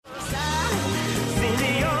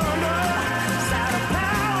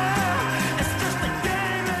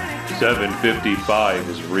755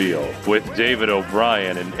 is real with David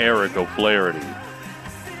O'Brien and Eric O'Flaherty.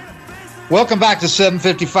 Welcome back to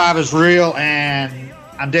 755 is real, and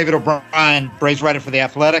I'm David O'Brien, Braves writer for The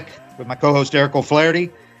Athletic, with my co-host Eric O'Flaherty.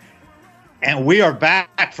 And we are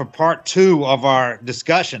back for part 2 of our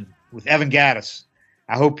discussion with Evan Gattis.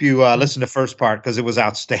 I hope you listened to the first part because it was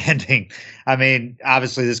outstanding. I mean,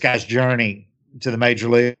 obviously this guy's journey to the major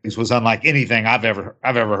leagues was unlike anything I've ever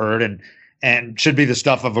heard, and should be the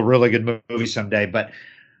stuff of a really good movie someday. But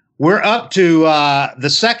we're up to the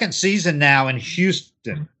second season now in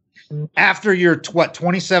Houston. After your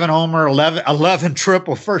 27 homer, 11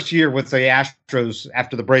 triple first year with the Astros,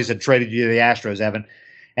 after the Braves had traded you to the Astros, Evan.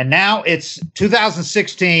 And now it's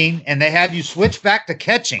 2016, and they had you switch back to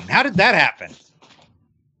catching. How did that happen?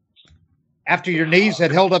 After your knees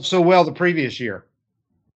had held up so well the previous year.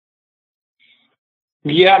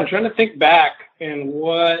 Yeah, I'm trying to think back, and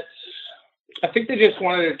what I think they just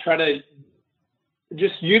wanted to try to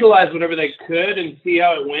just utilize whatever they could and see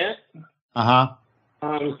how it went.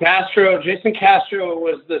 Jason Castro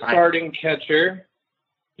was the starting catcher.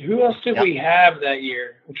 Who else did we have that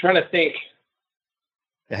year? I'm trying to think.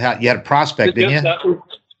 You had a prospect, didn't you?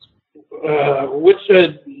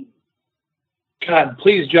 God,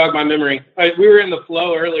 please jog my memory. We were in the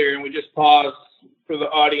flow earlier, and we just paused for the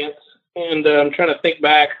audience. And I'm trying to think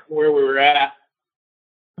back where we were at.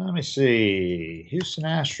 Let me see. Houston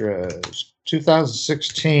Astros,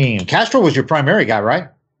 2016. Castro was your primary guy, right?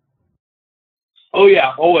 Oh,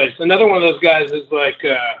 yeah, always. Another one of those guys is like,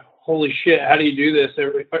 holy shit, how do you do this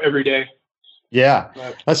every day? Yeah.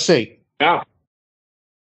 Let's see. Yeah.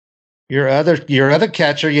 Your other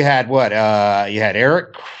catcher, you had what? You had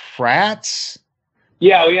Eric Kratz?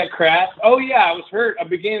 Yeah, we had Kratz. Oh, yeah, I was hurt. I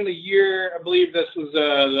began the year, I believe this was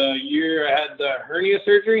the year I had the hernia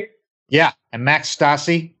surgery. Yeah, and Max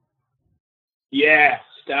Stassi. Yeah,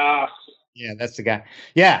 Stas. Yeah, that's the guy.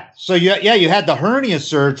 Yeah, so you had the hernia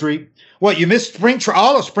surgery. What, you missed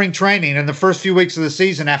all of spring training in the first few weeks of the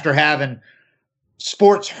season after having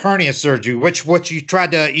sports hernia surgery, which you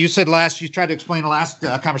tried to explain the last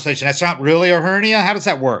conversation. That's not really a hernia? How does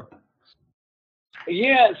that work?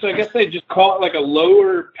 Yeah, so I guess they just call it like a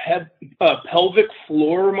lower pelvic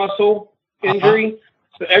floor muscle injury.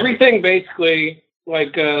 So everything basically,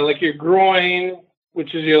 like your groin,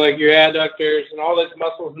 which is your adductors and all those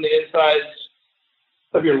muscles in the insides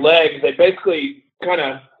of your legs, they basically kind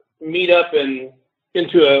of meet up into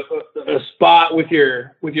a spot with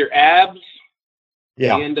your abs.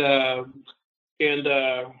 Yeah. And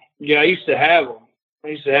yeah, I used to have them. I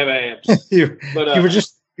used to have abs. you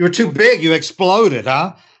were too big. You exploded,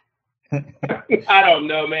 huh? I don't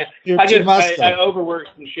know, man. I overworked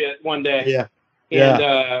some shit one day. Yeah. And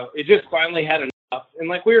it just finally had enough. And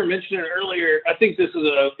like we were mentioning earlier, I think this is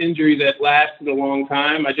an injury that lasted a long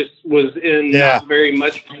time. I just was in not very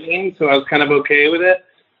much pain, so I was kind of okay with it.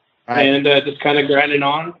 Right. And just kind of grinding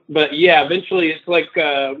on. But yeah, eventually it's like,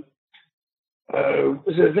 was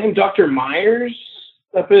his name Dr. Myers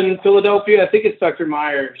up in Philadelphia? I think it's Dr.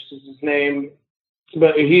 Myers is his name.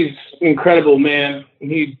 But he's incredible, man.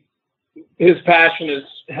 His passion is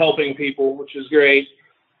helping people, which is great.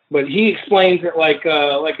 But he explains it like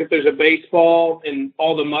if there's a baseball and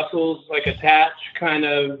all the muscles like attach kind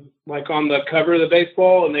of like on the cover of the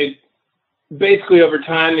baseball, and they basically over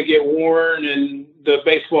time they get worn and the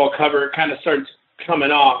baseball cover kind of starts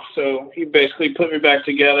coming off. So he basically put me back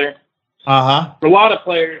together. A lot of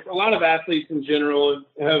players, a lot of athletes in general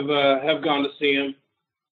have gone to see him.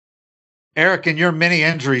 Eric, in your many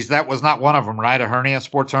injuries, that was not one of them, right? A hernia,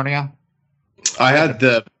 sports hernia? I had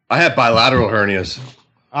bilateral hernias.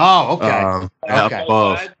 Oh, okay. Okay.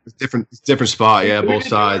 Both. It's different spot. Yeah, both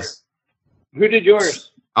sides. Who did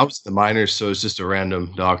yours? I was the minors, so it's just a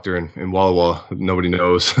random doctor in Walla Walla. Nobody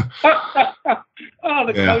knows. The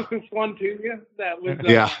closest one to you. That was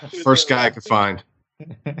first guy I could find.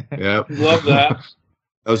 Yeah, love that.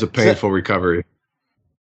 That was a painful recovery.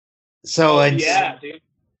 So dude.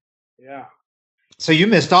 Yeah. So you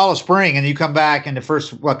missed all of spring, and you come back in the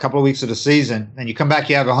first couple of weeks of the season, and you come back.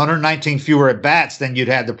 You have 119 fewer at bats than you'd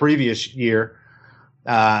had the previous year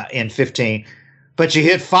in 15, but you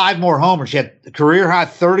hit 5 more homers. You had a career high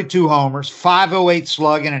 32 homers, 508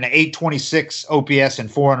 slugging, and an 826 OPS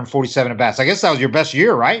and 447 at bats. I guess that was your best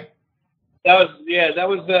year, right? That was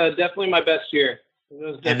definitely my best year.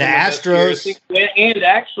 And the Astros. And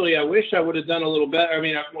actually, I wish I would have done a little better. I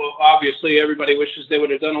mean, obviously, everybody wishes they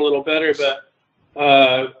would have done a little better, but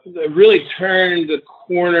really turned the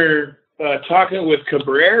corner talking with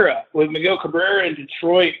Miguel Cabrera in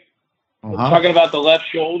Detroit, talking about the left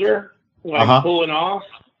shoulder, pulling off.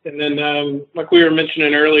 And then, like we were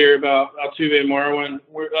mentioning earlier about Altuve and Marwin,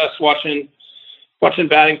 us watching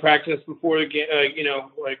batting practice before the game.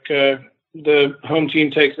 The home team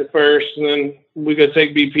takes it first, and then we go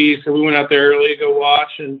take BP. So we went out there early to go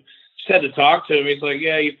watch, and just had to talk to him. He's like,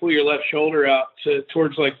 "Yeah, you pull your left shoulder out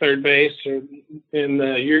towards like third base, and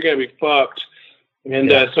you're gonna be fucked." And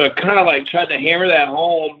so I kind of like tried to hammer that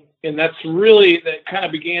home, and that kind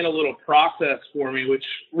of began a little process for me, which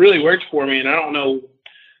really worked for me. And I don't know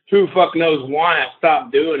who fuck knows why I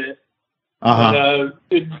stopped doing it. But,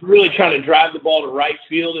 it's really trying to drive the ball to right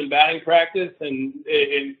field in batting practice, and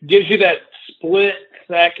it gives you that split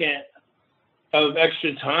second of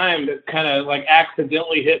extra time to kind of like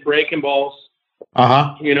accidentally hit breaking balls,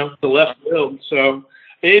 to left field. So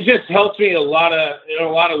it just helps me in a lot of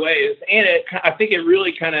ways, and I think it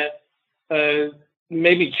really kind of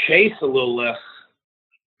made me chase a little less.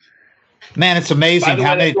 Man, it's amazing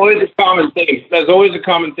how many. That's always a common thing. That's always a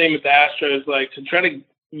common thing with the Astros, like to try to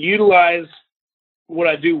utilize what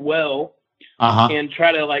I do well and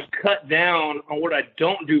try to like cut down on what I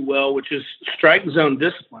don't do well, which is strike zone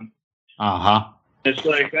discipline. It's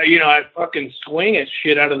like, I fucking swing at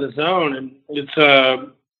shit out of the zone, and it's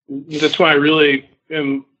that's why I really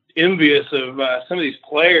am envious of some of these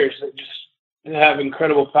players that just have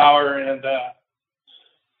incredible power, and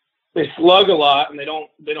they slug a lot, and they don't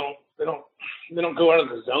go out of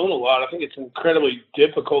the zone a lot. I think it's incredibly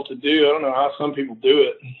difficult to do. I don't know how some people do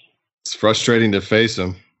it. It's frustrating to face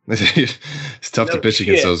them. It's tough to pitch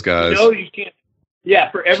against those guys. You can't. Yeah,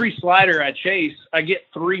 for every slider I chase, I get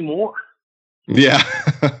 3 more. Yeah.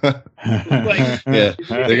 Yeah,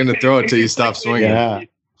 they're going to throw it till you stop swinging. Yeah,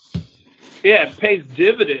 it pays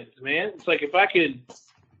dividends, man. It's like if I could,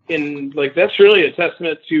 and like that's really a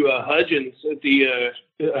testament to Hudgens at the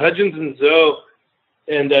Hudgens and Zoe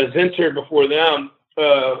and Zinter before them,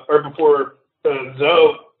 or before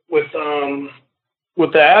Zoe with the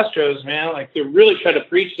Astros, man. Like they really try to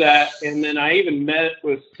preach that. And then I even met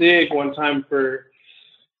with Sig one time for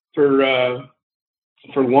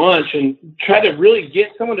lunch and tried to really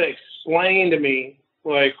get someone to explain to me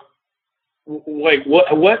like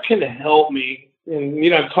what can help me.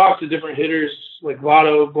 And I've talked to different hitters like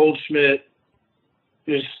Votto, Goldschmidt,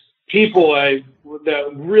 there's people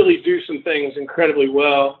that really do some things incredibly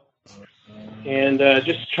well. And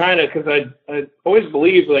just trying to, because I always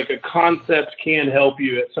believe like a concept can help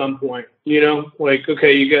you at some point, like,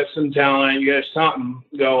 okay, you got some talent, you got something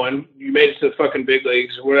going, you made it to the fucking big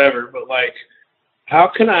leagues or whatever, but like, how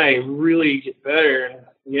can I really get better?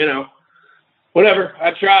 And, whatever,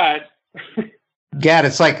 I tried. Gad,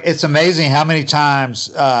 it's amazing how many times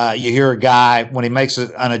you hear a guy when he makes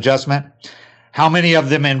an adjustment, how many of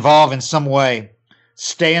them involve in some way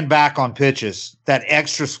staying back on pitches, that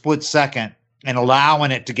extra split second, and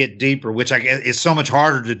allowing it to get deeper, which I guess is so much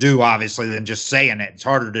harder to do, obviously, than just saying it. It's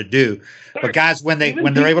harder to do. But guys, when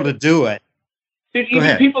they're able to do it, dude,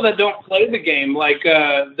 even people that don't play the game, like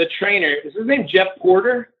the trainer, is his name Jeff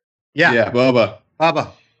Porter? Yeah, Bubba.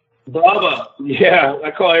 Yeah,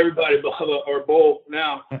 I call everybody Bubba or Bull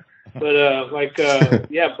now. But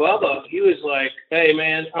Bubba, he was like, "Hey,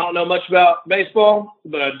 man, I don't know much about baseball,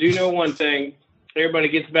 but I do know one thing: everybody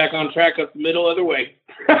gets back on track up the middle of the way."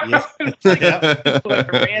 Just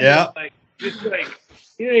like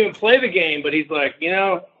he didn't even play the game, but he's like,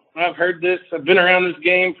 I've heard this. I've been around this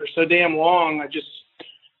game for so damn long. I just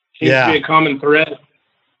seems to be a common thread.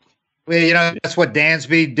 Well, that's what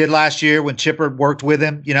Dansby did last year when Chipper worked with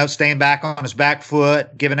him, staying back on his back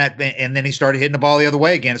foot, giving that, and then he started hitting the ball the other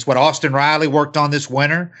way again. It's what Austin Riley worked on this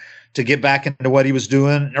winter to get back into what he was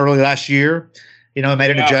doing early last year. He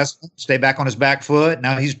made an adjustment, stay back on his back foot.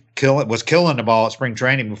 Now he's was killing the ball at spring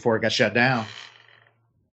training before it got shut down.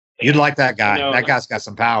 You'd like that guy. That guy's got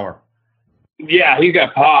some power. Yeah, he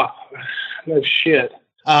got pop. No shit.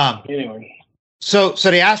 Anyway. So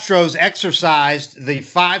the Astros exercised the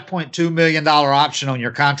 $5.2 million option on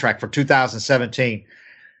your contract for 2017.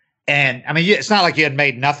 And I mean, it's not like you had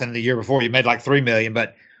made nothing the year before. You made like $3 million,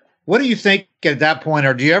 but what do you think at that point?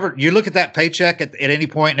 Or do you look at that paycheck at any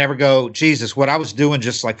point and ever go, Jesus, what I was doing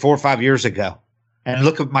just like 4 or 5 years ago, and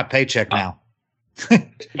look at my paycheck now?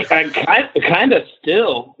 I kind of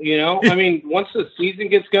still, I mean, once the season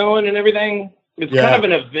gets going and everything, it's kind of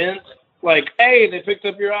an event. Like, hey, they picked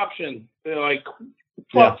up your option. They're like,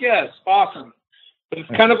 fuck yes, awesome. But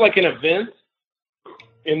it's kind of like an event,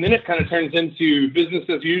 and then it kind of turns into business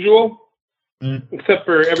as usual, except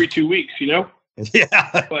for every 2 weeks, Yeah.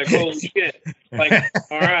 Like, holy shit. Like,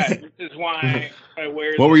 all right, this is why I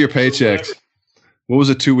wear. What were your paychecks? What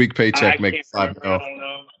was a 2-week paycheck? Make $5 million. I don't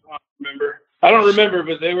know. I don't remember,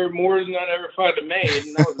 but they were more than I ever thought I made,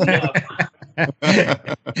 and that was enough.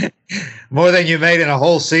 More than you made in a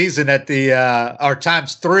whole season at the or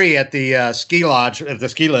times 3 at the ski lodge at the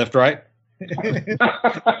ski lift, right?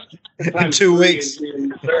 In 2 weeks.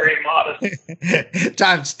 Very modest.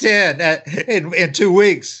 Times 10 in 2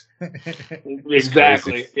 weeks.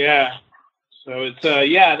 Exactly. Yeah. So it's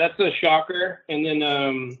that's a shocker. And then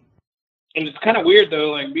and it's kind of weird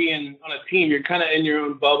though, like being on a team, you're kind of in your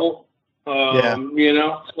own bubble. You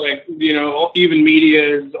know, like, you know, even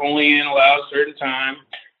media is only in allowed a certain time.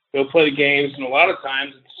 Go play the games, and a lot of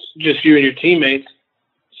times it's just you and your teammates.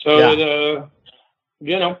 So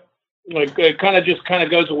you know, like it kind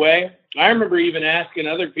of goes away. I remember even asking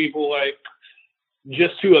other people, like,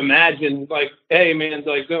 just to imagine, like, hey man,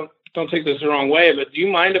 like don't take this the wrong way, but do you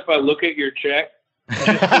mind if I look at your check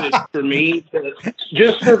just for me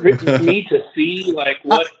to see like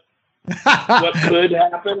what could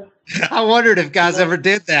happen? I wondered if guys ever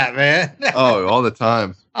did that, man. Oh, all the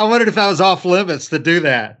time. I wondered if that was off limits to do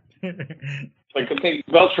that. Like I think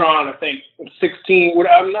Beltran, 16.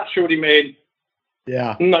 I'm not sure what he made.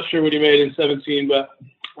 Yeah, I'm not sure what he made in 17, but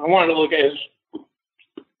I wanted to look at his,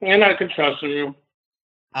 and I could trust him.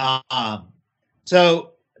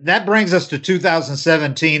 So that brings us to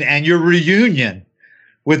 2017 and your reunion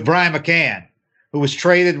with Brian McCann, who was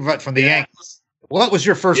traded from the Yankees. What was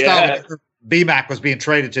your first thought when BMAC was being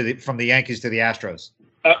traded from the Yankees to the Astros?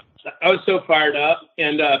 I was so fired up,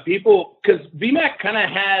 and people, because BMAC kind of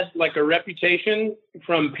had like a reputation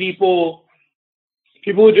from people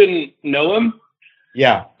who didn't know him.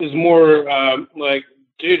 Yeah, it was more like,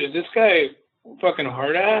 dude, is this guy fucking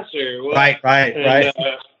hard ass or what? Right.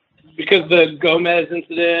 Because the Gomez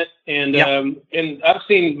incident, and I've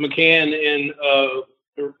seen McCann in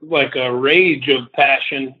like a rage of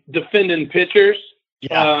passion defending pitchers.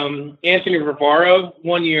 Yeah. Anthony Rivaro,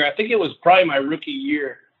 one year, I think it was probably my rookie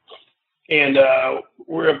year, and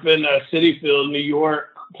we're up in Citi Field, New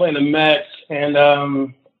York, playing the Mets, and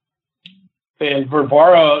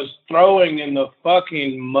Rivaro is throwing in the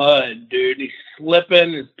fucking mud, dude. He's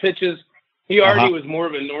slipping his pitches. He already was more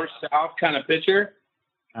of a north-south kind of pitcher.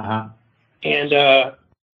 And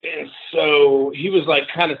so he was like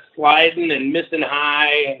kind of sliding and missing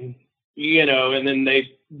high, and you know, and then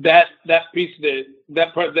that half of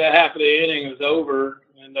the inning was over,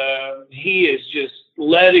 and he is just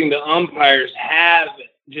letting the umpires have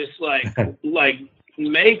it, just like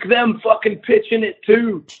make them fucking pitching it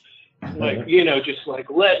too, like, you know, just like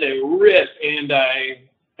letting it rip. And I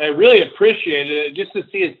really appreciated it, just to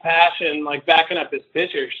see his passion, like backing up his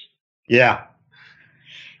pitchers. Yeah.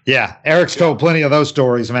 Eric's told plenty of those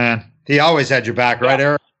stories, man. He always had your back, right,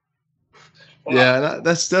 Eric? Yeah,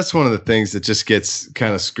 that's one of the things that just gets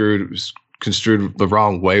kind of construed the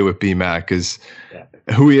wrong way with BMAC, is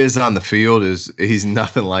who he is on the field he's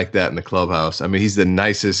nothing like that in the clubhouse. I mean, he's the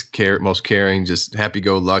nicest, most caring, just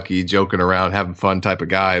happy-go-lucky, joking around, having fun type of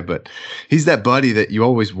guy. But he's that buddy that you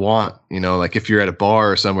always want, you know, like if you're at a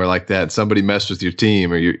bar or somewhere like that, somebody messed with your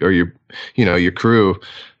team or your crew.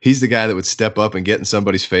 He's the guy that would step up and get in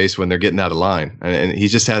somebody's face when they're getting out of line, and he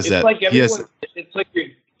just has that. Like it's like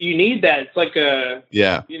you need that. It's like a he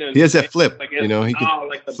has that flip. Like he can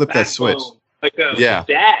like flip that switch. Like a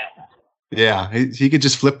dad. Yeah, he could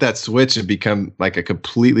just flip that switch and become like a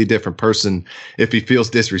completely different person if he feels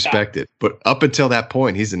disrespected. Yeah. But up until that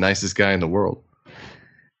point, he's the nicest guy in the world.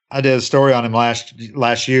 I did a story on him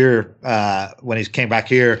last year when he came back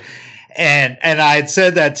here. And I had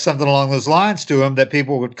said that something along those lines to him, that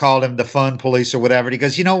people would call him the fun police or whatever. And he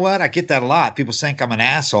goes, you know what? I get that a lot. People think I'm an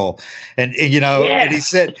asshole. And you know, and he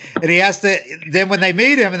said, and he asked then when they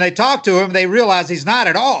meet him and they talk to him, they realize he's not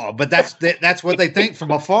at all. But that's what they think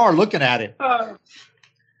from afar looking at him.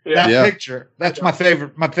 That picture, that's my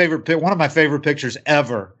favorite, one of my favorite pictures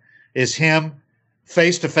ever is him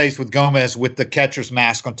face to face with Gomez with the catcher's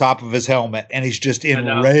mask on top of his helmet, and he's just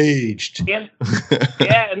enraged. And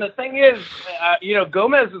the thing is, you know,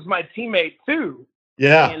 Gomez is my teammate too.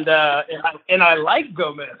 Yeah, and I like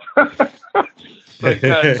Gomez. So it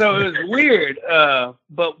was weird.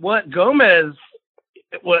 But what Gomez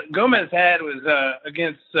had was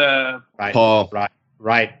against Paul.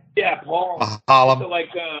 Right. Yeah, Paul. Holland. So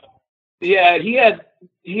like, he had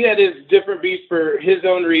his different beef for his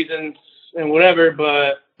own reasons and whatever,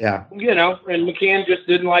 but you know, and McCann just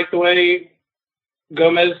didn't like the way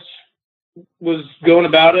Gomez was going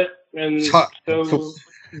about it, and so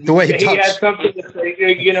the way he had something to say.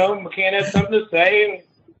 You know, McCann had something to say, and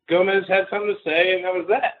Gomez had something to say, and that was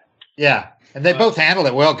that. Yeah, and they both handled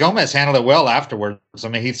it well. Gomez handled it well afterwards. I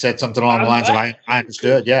mean, he said something along the lines of, "I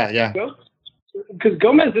understood." Yeah. Because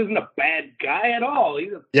Gomez isn't a bad guy at all.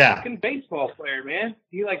 He's a fucking baseball player, man.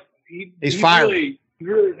 He's fiery.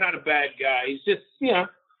 really not a bad guy. He's just, Yeah.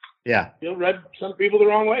 He'll rub some people the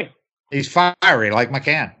wrong way. He's fiery like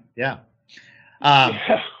McCann. Yeah.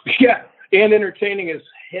 Yeah. And entertaining as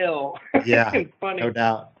hell. Yeah. And funny. No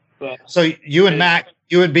doubt. But, So you and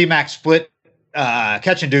B-Mac split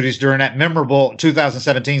catching duties during that memorable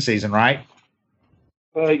 2017 season, right?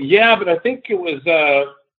 yeah, but I think it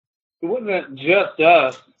wasn't just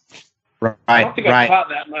us. Right. I don't think I caught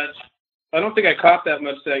that much. I don't think I caught that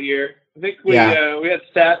much that year. I think we had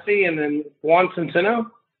Stassi and then Juan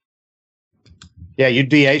Centeno. Yeah, you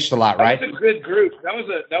DH'd a lot, right? That was a good group. That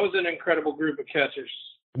was an incredible group of catchers.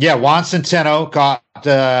 Yeah, Juan Centeno caught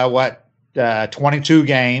 22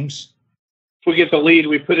 games. If we get the lead,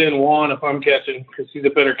 we put in Juan if I'm catching because he's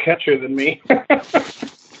a better catcher than me.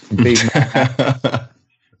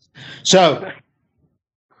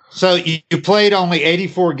 So you played only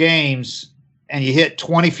 84 games and you hit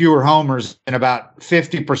 20 fewer homers and about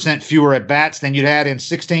 50% fewer at bats than you'd had in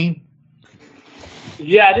 16.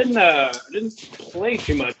 Yeah, I didn't play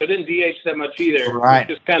too much. I didn't DH that much either. Right.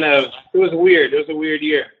 It was weird. It was a weird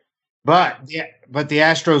year. But the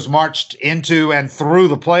Astros marched into and through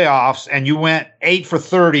the playoffs, and you went 8 for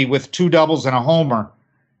 30 with 2 doubles and a homer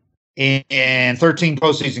in 13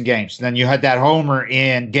 postseason games. Then you had that homer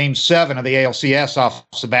in Game 7 of the ALCS off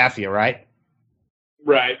Sabathia, right?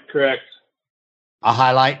 Right, correct. A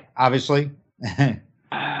highlight, obviously. I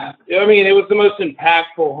mean, it was the most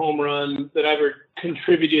impactful home run that I ever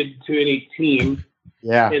contributed to any team.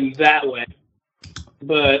 Yeah. In that way.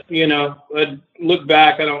 But, I look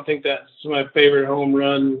back, I don't think that's my favorite home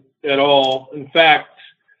run at all. In fact,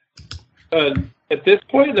 at this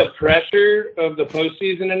point, the pressure of the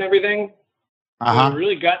postseason and everything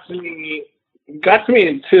really got to me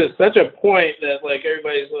to such a point that, like,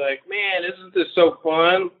 everybody's like, man, isn't this so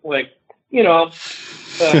fun? Like,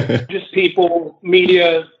 just people,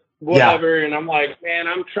 media, whatever. Yeah. And I'm like, man,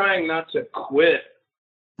 I'm trying not to quit.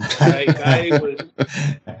 Like, I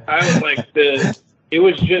was like it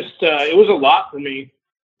was just, it was a lot for me.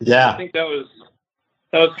 Yeah. I think that was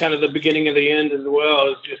kind of the beginning of the end as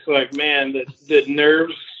well. It's just like, man, the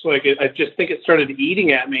nerves, like, I just think it started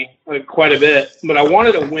eating at me like quite a bit, but I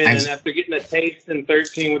wanted to win. And after getting a taste in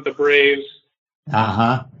 13 with the Braves,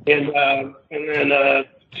 and then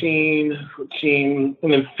 14,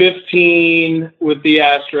 and then 15 with the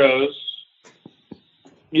Astros.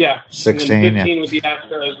 Yeah. 16. And then 15 with the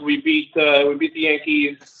Astros. We beat the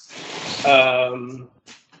Yankees.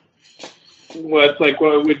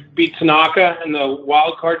 We beat Tanaka in the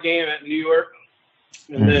wild card game at New York.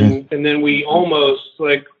 And then we almost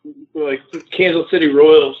like Kansas City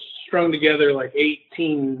Royals strung together like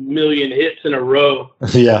 18 million hits in a row.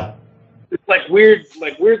 Yeah. It's like weird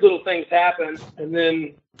little things happen. And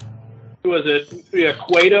then who was it? Yeah,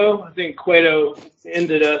 Cueto. I think Cueto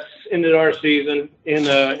ended our season in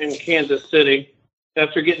Kansas City.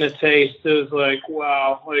 After getting a taste, it was like,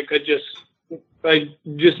 wow, like I just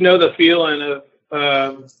know the feeling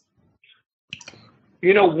of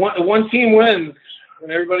one team wins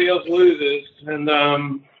and everybody else loses, and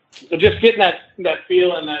just getting that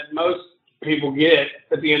feeling that most people get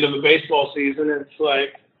at the end of a baseball season. It's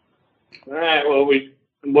like, all right, well, we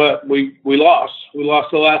lost. We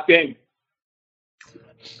lost the last game.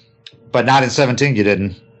 But not in 17, you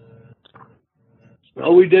didn't.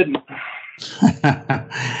 No, we didn't.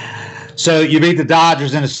 So you beat the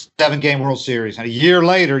Dodgers in a 7-game World Series. And a year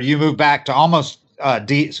later, you moved back to almost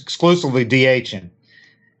exclusively DHing.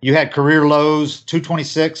 You had career lows,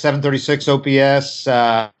 226, 736 OPS.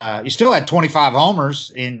 You still had 25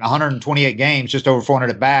 homers in 128 games, just over 400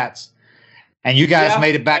 at-bats. And you guys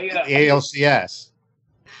made it back to the ALCS.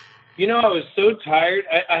 I was so tired.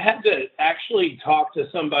 I had to actually talk to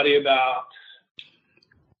somebody about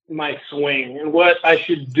my swing and what I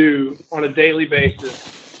should do on a daily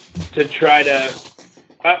basis to try to.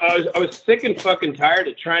 I was sick and fucking tired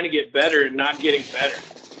of trying to get better and not getting better.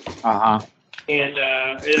 And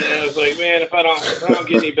I was like, man, if I don't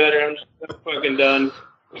get any better, I'm just fucking done.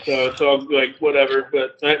 So I'm like, whatever.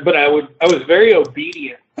 But I was very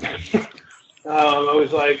obedient. I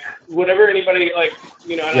was like, whatever anybody like,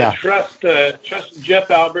 and I trust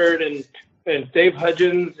Jeff Albert and Dave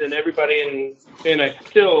Hudgens and everybody, and I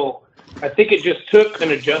think it just took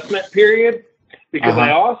an adjustment period because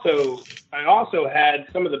I also had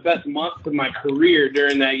some of the best months of my career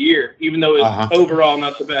during that year, even though it was overall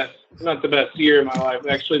not the best year of my life,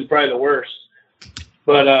 actually probably the worst.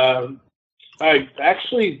 But I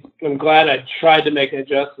actually am glad I tried to make an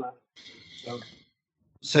adjustment.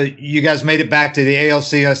 So you guys made it back to the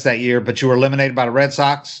ALCS that year, but you were eliminated by the Red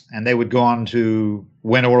Sox, and they would go on to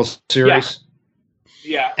win a World Series.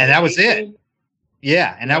 Yeah. And that was it.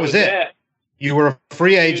 Yeah, and that was it. you were a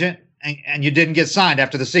free agent and you didn't get signed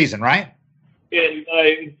after the season, right? And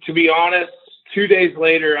to be honest, 2 days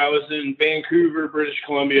later, I was in Vancouver, British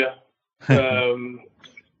Columbia.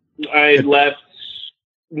 I left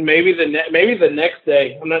maybe the next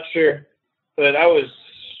day. I'm not sure, but I was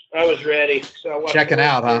ready. So I watched checking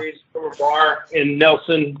out, huh? From a bar in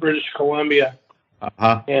Nelson, British Columbia.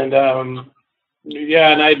 And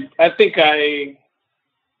yeah, and I think I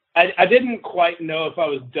didn't quite know if I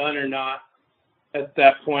was done or not at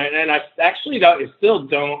that point, and I actually still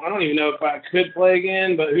don't. I don't even know if I could play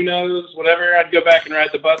again, but who knows? Whatever. I'd go back and ride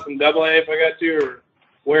the bus in AA if I got to, or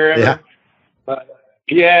wherever. Yeah. But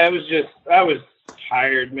yeah, it was just I was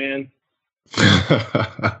tired, man.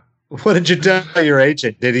 What did you tell your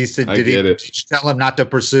agent? Did he you tell him not to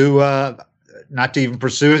pursue not to even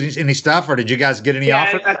pursue any stuff, or did you guys get any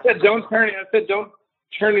offers? I said don't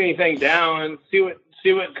turn anything down and see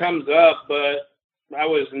what comes up, but I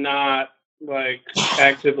was not like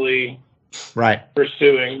actively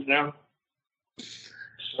pursuing,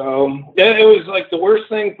 So it was like the worst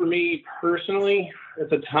thing for me personally at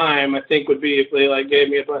the time, I think, would be if they like gave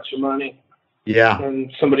me a bunch of money. Yeah.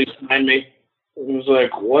 And somebody signed me. It was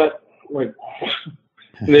like, what? Like,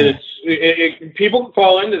 and then people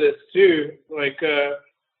fall into this too. Like, you're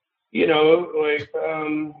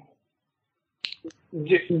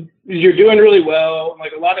doing really well.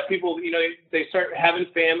 Like a lot of people, they start having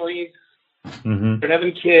families, start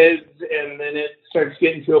having kids, and then it starts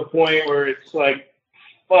getting to a point where it's like,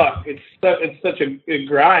 fuck, it's such a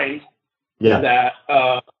grind. Yeah. That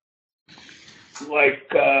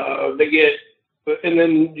they get, and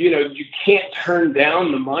then you can't turn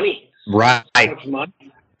down the money. Right. So much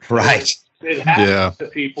money. Right. It happens to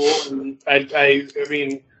people, and I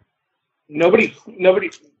mean, nobody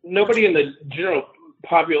in the general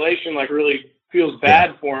population like really feels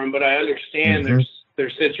bad for them, but I understand their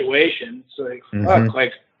situation. It's like, fuck,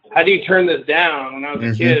 like, how do you turn this down? When I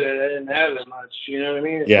was a kid, I didn't have that much. You know what I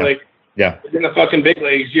mean? It's like, in the fucking big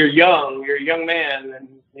leagues, you're a young man, and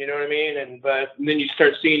you know what I mean? But then you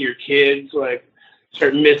start seeing your kids like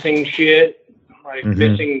start missing shit, like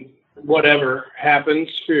missing whatever happens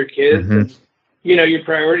for your kids. And, your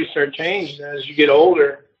priorities start changing as you get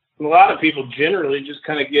older. And a lot of people generally just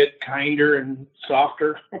kind of get kinder and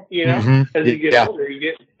softer, as you get older. You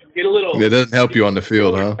get a little. It doesn't help you on the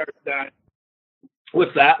field, huh?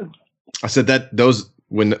 What's that? I said that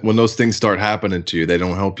when those things start happening to you, they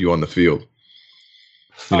don't help you on the field.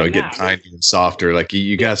 Get kinder and softer. Like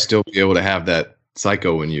you gotta still be able to have that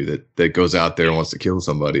psycho in you that goes out there and wants to kill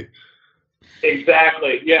somebody.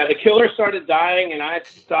 Exactly. Yeah, the killer started dying, and I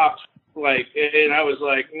stopped. And I was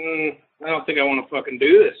like, I don't think I want to fucking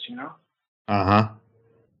do this,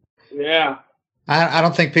 Yeah. I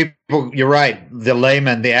don't think people. You're right. The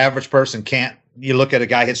layman, the average person can't. You look at a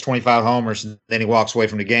guy hits 25 homers, and then he walks away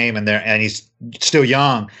from the game, and he's still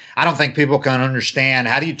young. I don't think people can understand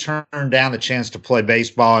how do you turn down the chance to play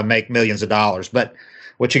baseball and make millions of dollars. But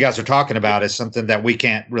what you guys are talking about is something that we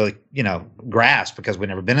can't really, grasp because we've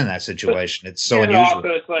never been in that situation. It's so unusual. Also,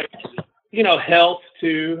 it's like, health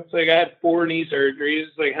too. It's like I had 4 knee surgeries.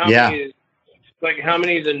 Like how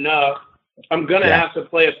many is enough? I'm gonna have to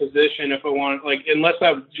play a position if I want. Like unless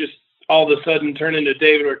I just all of a sudden turn into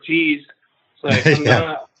David Ortiz. It's like I'm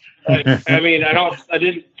not. I mean, I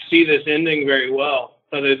didn't see this ending very well,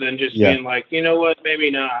 other than just being like, you know what, maybe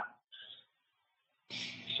not.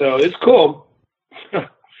 So it's cool.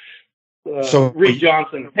 So Reed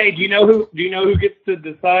Johnson. Hey, do you know who gets to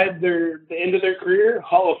decide the end of their career?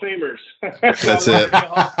 Hall of Famers. That's it.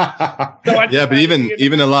 But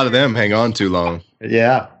even a lot of them hang on too long.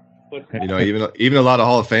 Yeah. Even a lot of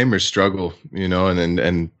Hall of Famers struggle.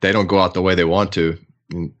 And they don't go out the way they want to.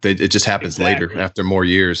 It just happens later after more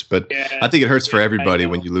years. But I think it hurts for everybody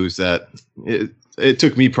when you lose that. It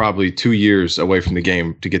took me probably 2 years away from the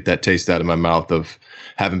game to get that taste out of my mouth of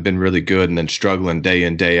having been really good and then struggling day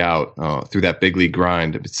in, day out through that big league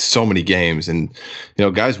grind. It's so many games, and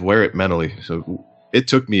guys wear it mentally. So it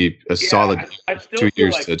took me a solid 2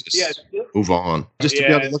 years to just move on, just to be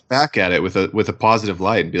able to look back at it with a positive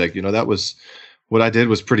light and be like, that was what I did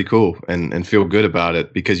was pretty cool, and feel good about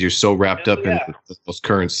it because you're so wrapped up in those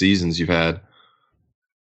current seasons you've had.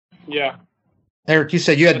 Yeah. Eric, you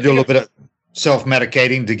said you had to do a little bit of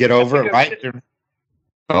self-medicating to get over it, right?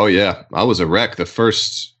 Oh yeah, I was a wreck.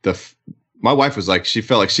 My wife was like, she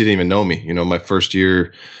felt like she didn't even know me. My first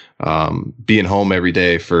year, being home every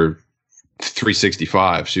day for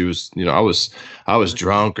 365. She was, I was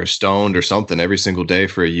drunk or stoned or something every single day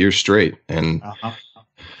for a year straight, and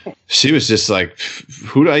she was just like,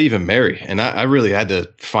 who do I even marry? And I really had to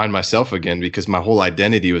find myself again because my whole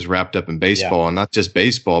identity was wrapped up in baseball, and not just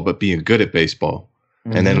baseball, but being good at baseball.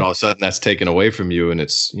 Mm-hmm. And then all of a sudden that's taken away from you. And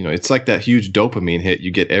it's, it's like that huge dopamine hit you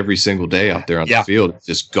get every single day out there on the field. It's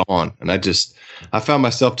just gone. And I found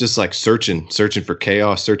myself just like searching for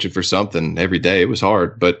chaos, searching for something every day. It was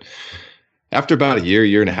hard. But after about a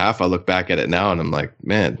year and a half, I look back at it now and I'm like,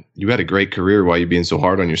 man, you had a great career while you're being so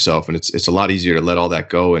hard on yourself. And it's a lot easier to let all that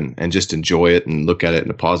go and just enjoy it and look at it in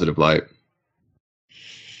a positive light.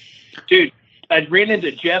 Dude, I ran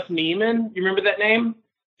into Jeff Neiman. You remember that name?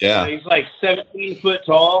 Yeah. He's like 17 foot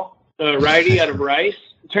tall, righty out of Rice.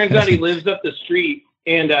 It turns out he lives up the street.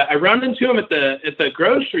 And I ran into him at the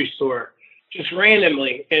grocery store just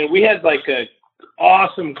randomly. And we had like a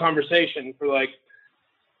awesome conversation for like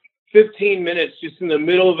 15 minutes just in the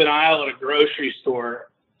middle of an aisle at a grocery store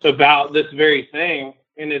about this very thing.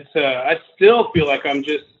 And it's, I still feel like I'm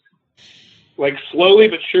just like slowly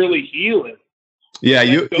but surely healing. Yeah,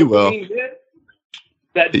 you will.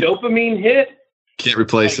 That dopamine hit. Can't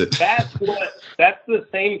replace it. That's the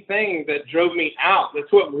same thing that drove me out.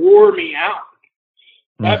 That's what wore me out.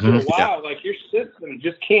 After a while, like your system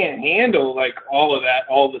just can't handle like all of that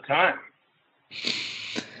all the time.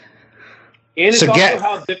 And it's also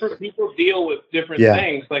how different people deal with different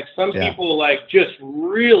things. Like some people like just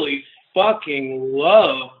really fucking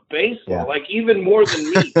love baseball, like even more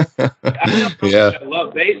than me. I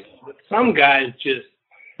love baseball, but some guys just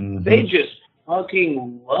they just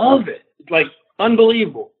fucking love it. It's like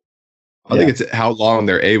unbelievable. I think it's how long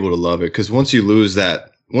they're able to love it. Because once you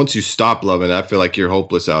stop loving it, I feel like you're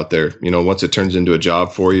hopeless out there. Once it turns into a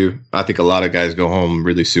job for you, I think a lot of guys go home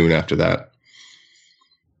really soon after that.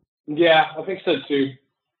 Yeah, I think so too.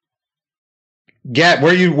 Gat,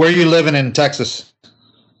 where you living in Texas?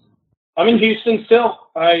 I'm in Houston still.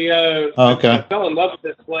 I fell in love with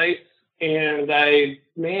this place, and I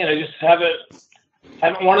just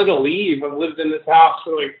haven't wanted to leave. I've lived in this house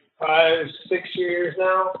for like 5-6 years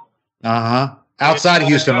now. Outside of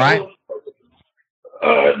Houston, right?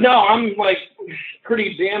 No, I'm like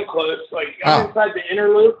pretty damn close. Like I'm inside the inner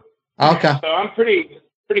loop. Okay. So I'm pretty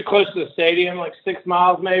close to the stadium, like 6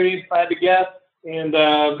 miles maybe, if I had to guess. And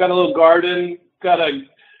I've got a little garden. Got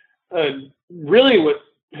a really what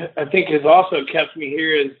I think has also kept me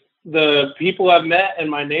here is the people I've met in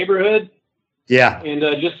my neighborhood. Yeah. And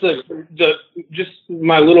just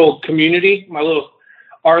my little community,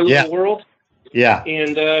 our little world. Yeah.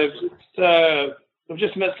 And I've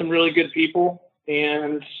just met some really good people,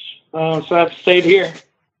 and so I've stayed here.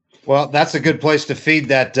 Well, that's a good place to feed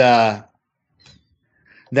that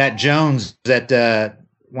Jones that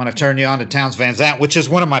want to turn you on to Townes Van Zandt, which is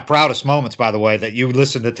one of my proudest moments, by the way, that you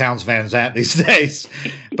listen to Townes Van Zandt these days.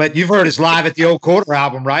 But you've heard his Live at the Old Quarter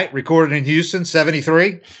album, right? Recorded in Houston,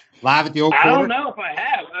 73. Live at the Old Quarter. I don't know if I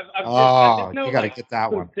have. I know, you got to get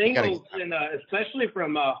that one. Singles, and especially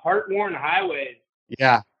from Heart-Worn Highways.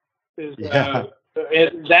 Yeah.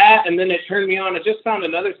 That, and then it turned me on. I just found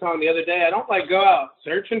another song the other day. I don't like go out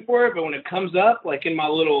searching for it, but when it comes up, like in my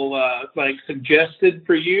little like suggested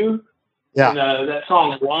for you, and, that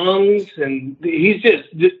song Lungs, and he's just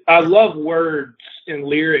I love words and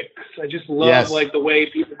lyrics. I just love like the way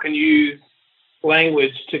people can use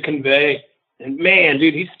language to convey. And man,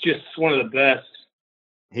 dude, he's just one of the best.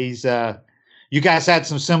 He's you guys had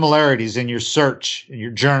some similarities in your search and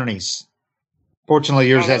your journeys. Fortunately,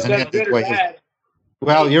 yours hasn't ended the way his.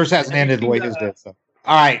 Well, yours hasn't ended the way his did. So,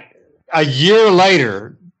 all right, a year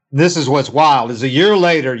later, this is what's wild. Is a year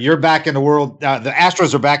later, you're back in the world. The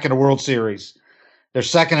Astros are back in the World Series. They're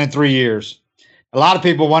second in 3 years. A lot of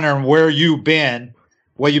people wondering where you've been.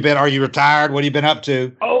 Where you been? Are you retired? What have you been up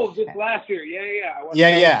to? Oh, just last year.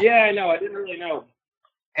 Yeah. Yeah, I know. I didn't really know.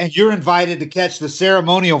 And you're invited to catch the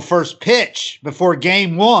ceremonial first pitch before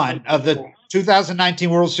Game 1 of the 2019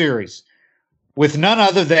 World Series with none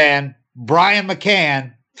other than Brian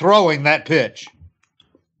McCann throwing that pitch.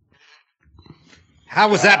 How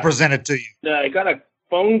was that presented to you? I got a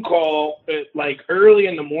phone call at like early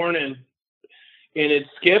in the morning, and it's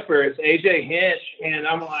Skipper. It's AJ Hinch, and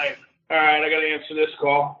I'm like, all right, I got to answer this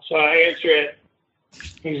call. So I answer it.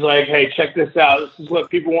 He's like, hey, check this out. This is what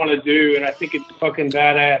people want to do, and I think it's fucking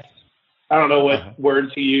badass. I don't know what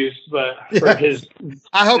words he used, but for his...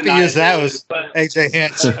 I hope he used that was AJ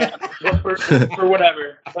Hinch. for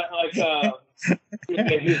whatever. But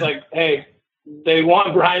like, he's like, hey, they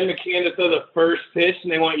want Brian McCann to throw the first pitch,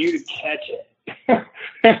 and they want you to catch it.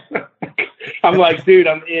 I'm like, dude,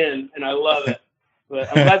 I'm in, and I love it. But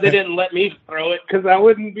I'm glad they didn't let me throw it because I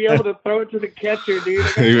wouldn't be able to throw it to the catcher, dude.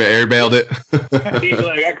 You airbailed it. He's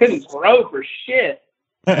like, I couldn't throw for shit.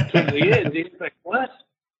 He's like, what?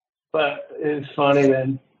 But it's funny,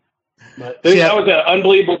 man. But that was an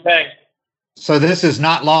unbelievable thing. So this is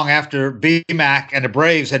not long after BMAC and the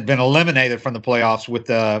Braves had been eliminated from the playoffs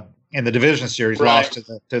in the division series, lost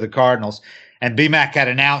to the Cardinals. And BMAC had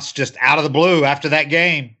announced just out of the blue after that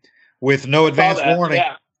game with no advance warning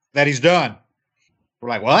that he's done. We're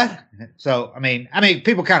like, what? So, I mean,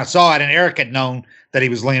 people kind of saw it, and Eric had known that he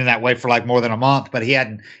was leaning that way for like more than a month, but he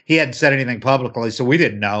hadn't said anything publicly, so we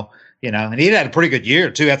didn't know, And he had a pretty good year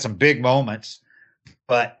too, had some big moments.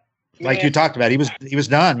 But like you talked about, he was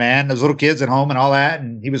done, man. Those little kids at home and all that,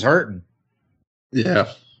 and he was hurting.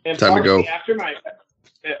 Yeah, and time to go. After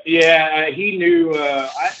he knew.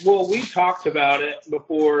 We talked about it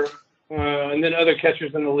before. And then other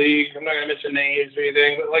catchers in the league, I'm not going to mention names or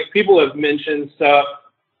anything, but like people have mentioned stuff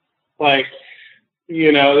like,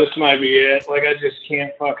 this might be it. Like, I just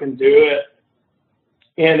can't fucking do it.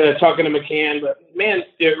 And talking to McCann, but man,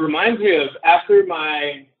 it reminds me of after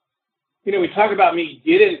we talk about me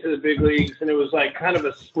getting to the big leagues, and it was like kind of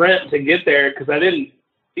a sprint to get there because I didn't,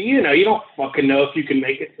 you don't fucking know if you can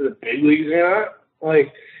make it to the big leagues or not.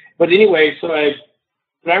 Like, but anyway, so I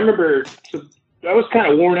remember. I was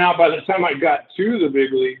kind of worn out by the time I got to the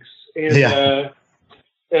big leagues. And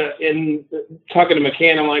and talking to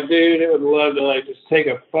McCann, I'm like, dude, I would love to like just take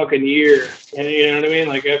a fucking year, and you know what I mean,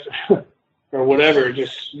 like after or whatever,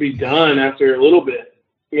 just be done after a little bit.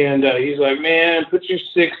 And he's like, man, put your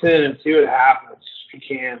 6 in and see what happens if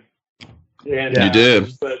you can. And you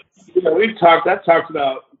did, but we've talked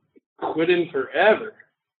about quitting forever.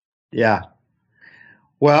 Yeah.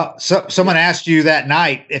 Well, someone asked you that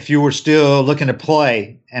night if you were still looking to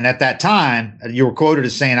play. And at that time, you were quoted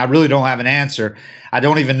as saying, I really don't have an answer. I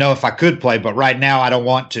don't even know if I could play, but right now I don't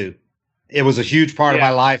want to. It was a huge part of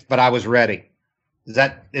my life, but I was ready. Is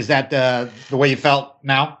that the way you felt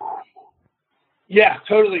now? Yeah,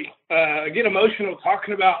 totally. I get emotional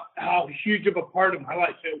talking about how huge of a part of my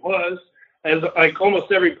life it was, as like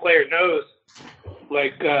almost every player knows,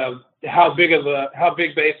 like, how big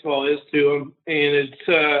baseball is to him. And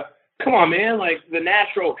it's, come on, man, like the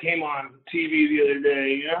Natural came on TV the other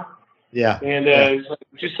day, Yeah. And it's like,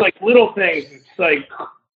 just like little things. It's like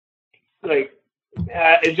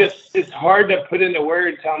it's hard to put into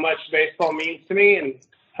words how much baseball means to me and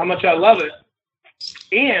how much I love it.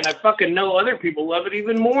 And I fucking know other people love it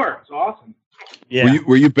even more. It's awesome. Yeah.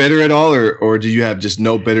 Were you bitter at all, or do you have just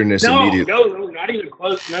no bitterness immediately? No, not even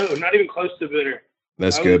close. No, not even close to bitter.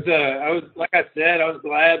 That's good. I was, like I said, I was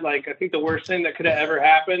glad. Like, I think the worst thing that could have ever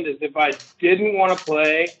happened is if I didn't want to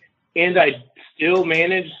play and I still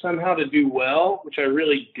managed somehow to do well, which I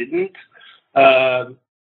really didn't.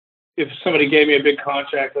 If somebody gave me a big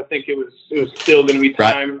contract, I think it was still going to be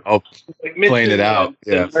time. Right. Playing it out.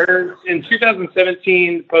 The nerves in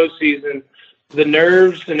 2017 postseason, the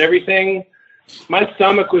nerves and everything. My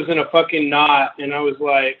stomach was in a fucking knot, and I was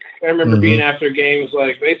like, I remember being after games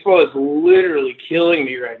like, baseball is literally killing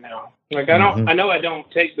me right now. Like, I know I don't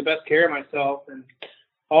take the best care of myself and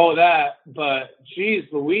all of that, but geez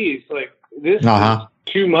Louise, like, this is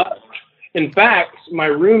too much. In fact, my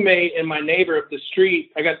roommate and my neighbor up the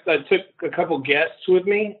street, I took a couple guests with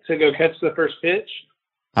me to go catch the first pitch.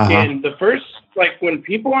 And the first, like, when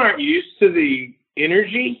people aren't used to the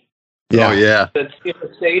energy, that's in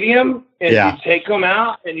the stadium, and you take them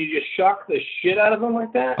out and you just shock the shit out of them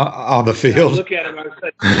like that on the field. I look at him and I was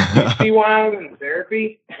like, you see why I'm in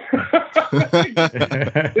therapy?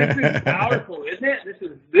 This is powerful, isn't it?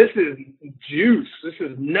 This is juice. This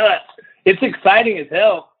is nuts. It's exciting as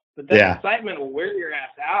hell, but that excitement will wear your ass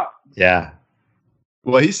out. Yeah.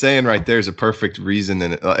 What he's saying right there is a perfect reason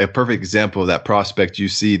and a perfect example of that prospect you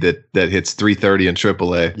see that hits 330 in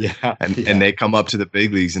AAA. And they come up to the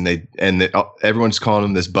big leagues and everyone's calling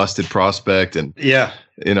him this busted prospect, and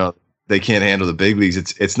they can't handle the big leagues.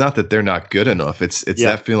 It's not that they're not good enough. It's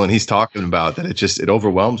that feeling he's talking about, that it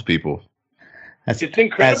overwhelms people. It's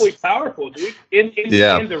incredibly powerful, dude. In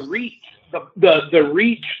the reach, the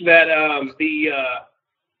reach that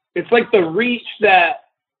it's like the reach that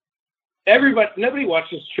nobody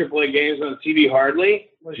watches AAA games on TV hardly.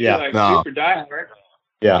 Unless you're like super diehard.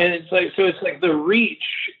 Yeah. And it's like the reach,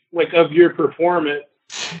 like, of your performance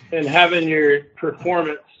and having your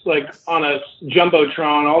performance like on a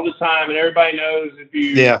jumbotron all the time, and everybody knows if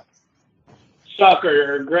you suck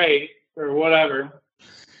or great or whatever.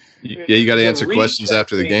 Yeah, you got to answer questions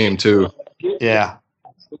after the game too. Yeah.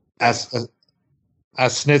 As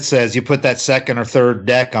Snit says, you put that second or third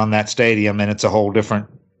deck on that stadium, and it's a whole different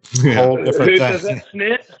thing. Does that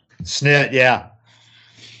Snit? Snit, yeah.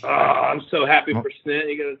 Oh, I'm so happy for Snit.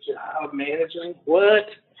 He got a job managing. What?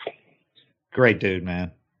 Great dude,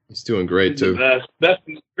 man. He's doing great too. That's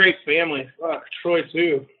great family. Fuck, Troy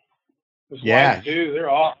too. His Yeah. wife, too. They're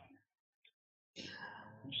awesome.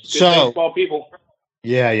 Just good So- baseball people.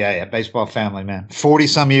 Yeah. Baseball family, man.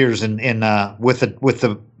 40-some years in with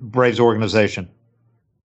the Braves organization.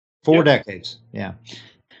 4 Yep. decades. Yeah.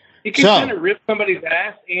 He can So- kind of rip somebody's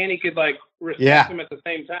ass, and he could like respect Yeah. them at the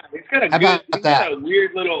same time. He's got a How good. about He's that? got a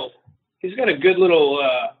weird little. He's got a good little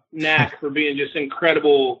knack for being just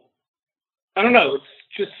incredible. I don't know. It's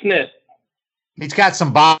just snit. He's got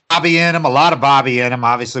some Bobby in him, a lot of Bobby in him.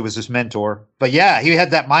 Obviously, was his mentor. But yeah, he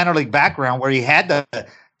had that minor league background where he had to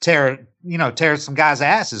tear some guys'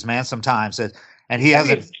 asses, man. Sometimes, and he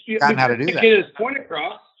hasn't gotten how to do that. Get his point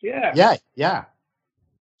across. Yeah. Yeah.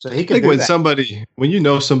 So he I could think do when that. when you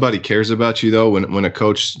know somebody cares about you, though, when a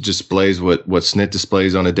coach displays what Snit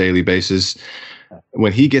displays on a daily basis,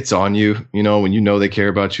 when he gets on you, when you know they care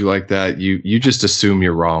about you like that, you just assume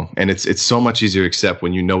you're wrong, and it's so much easier to accept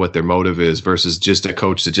when you know what their motive is versus just a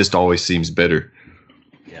coach that just always seems bitter.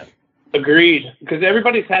 Agreed. Because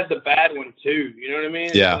everybody's had the bad one too. You know what I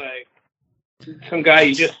mean? Yeah. It's like some guy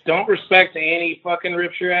you just don't respect, and he fucking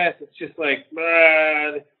rips your ass. It's just like,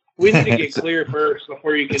 we need to get clear first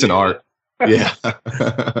before you can. It's an do art. this.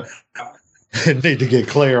 Yeah. Need to get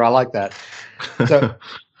clear. I like that. So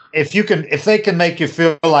if they can make you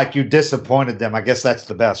feel like you disappointed them, I guess that's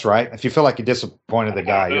the best, right? If you feel like you disappointed the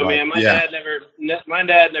guy, you're Man, like, my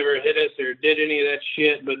dad never hit us or did any of that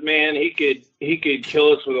shit. But man, he could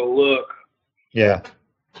kill us with a look. yeah.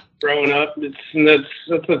 Growing up, I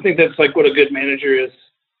think that's like what a good manager is.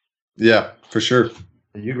 Yeah, for sure.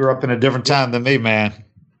 You grew up in a different time than me, man.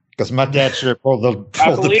 Because my dad sure pulled the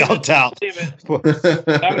believe belt out.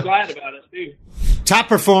 I'm glad about it too. Top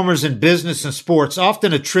performers in business and sports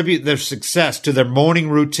often attribute their success to their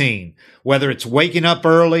morning routine, whether it's waking up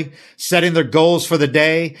early, setting their goals for the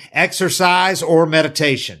day, exercise, or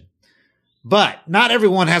meditation. But not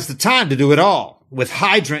everyone has the time to do it all. With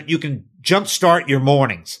Hydrant, you can jumpstart your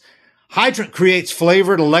mornings. Hydrant creates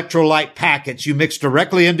flavored electrolyte packets you mix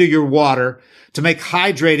directly into your water to make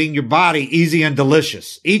hydrating your body easy and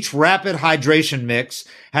delicious. Each rapid hydration mix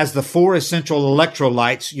has the 4 essential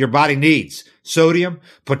electrolytes your body needs. Sodium,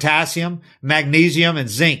 potassium, magnesium, and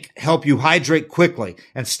zinc help you hydrate quickly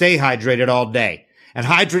and stay hydrated all day. And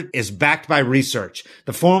Hydrant is backed by research.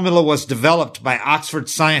 The formula was developed by Oxford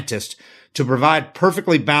scientists to provide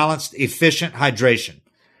perfectly balanced, efficient hydration.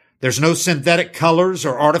 There's no synthetic colors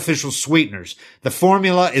or artificial sweeteners. The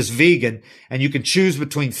formula is vegan, and you can choose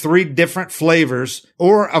between 3 different flavors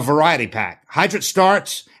or a variety pack. Hydrant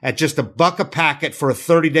starts at just $1 a packet for a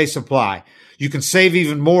 30-day supply. You can save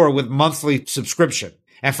even more with monthly subscription.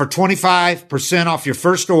 And for 25% off your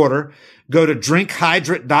first order, go to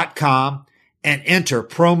drinkhydrant.com and enter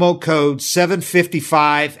promo code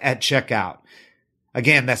 755 at checkout.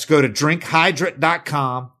 Again, that's go to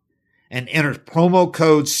drinkhydrant.com and enter promo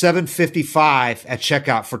code 755 at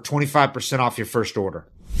checkout for 25% off your first order.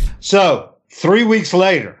 So 3 weeks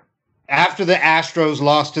later, after the Astros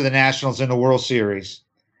lost to the Nationals in the World Series,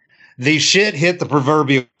 the shit hit the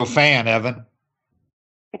proverbial fan, Evan.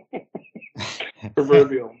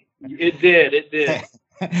 Proverbial. It did.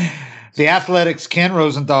 The Athletics' Ken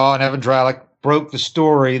Rosenthal and Evan Drellick broke the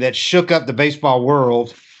story that shook up the baseball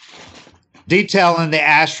world, detailing the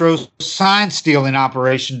Astros sign stealing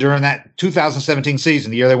operation during that 2017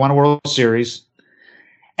 season, the year they won a World Series.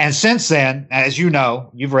 And since then, as you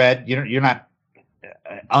know, you've read, you're not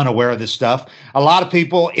unaware of this stuff. A lot of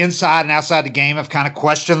people inside and outside the game have kind of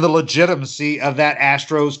questioned the legitimacy of that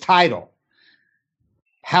Astros title.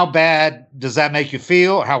 How bad does that make you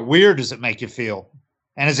feel? How weird does it make you feel?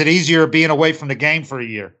 And is it easier being away from the game for a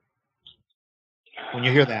year when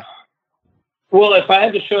you hear that? Well, if I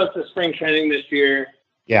had to show up to spring training this year,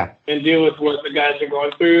 Yeah. and deal with what the guys are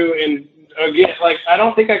going through, and again, like I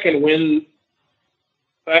don't think I can win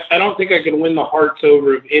the hearts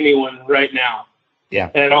over of anyone right now.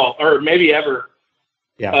 Yeah. At all, or maybe ever.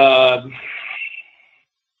 Yeah.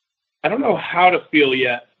 I don't know how to feel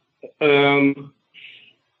yet.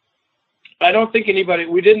 I don't think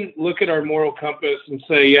we didn't look at our moral compass and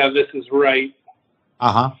say, yeah, this is right.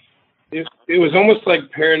 Uh-huh. It was almost like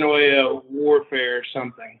paranoia warfare or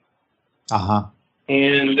something. Uh-huh.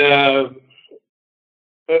 And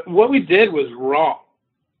what we did was wrong.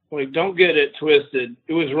 Like, don't get it twisted.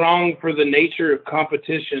 It was wrong for the nature of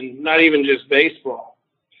competition, not even just baseball.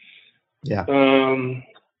 Yeah.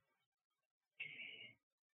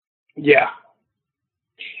 Yeah.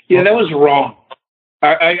 Yeah, that was wrong.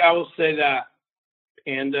 I will say that.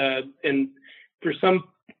 And for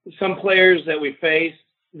some players that we faced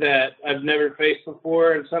that I've never faced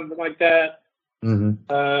before and something like that,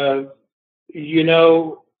 Mm-hmm.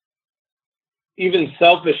 even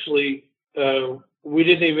selfishly, we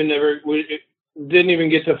didn't even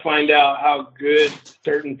get to find out how good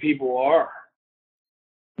certain people are.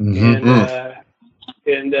 And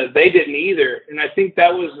they didn't either. And I think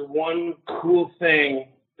that was one cool thing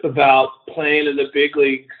about playing in the big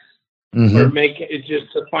leagues, or making it,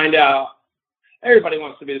 just to find out. Everybody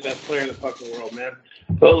wants to be the best player in the fucking world, man.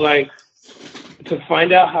 But like, to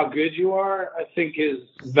find out how good you are, I think is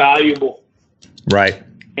valuable. Right.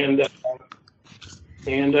 And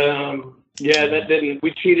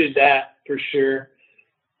we cheated that for sure.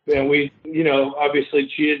 And we, obviously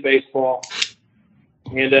cheated baseball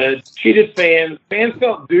and cheated fans. Fans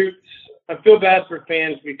felt duped. I feel bad for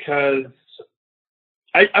fans because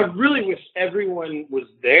I really wish everyone was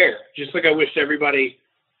there. Just like I wish everybody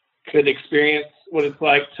could experience what it's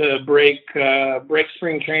like to break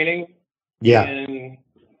spring training. Yeah.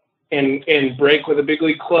 And break with a big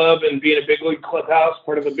league club and be in a big league clubhouse,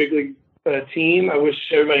 part of a big league team. I wish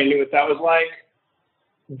everybody knew what that was like.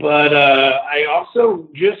 But I also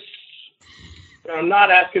I'm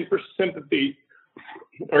not asking for sympathy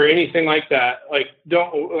or anything like that. Like,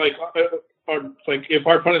 if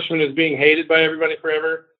our punishment is being hated by everybody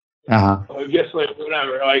forever, I guess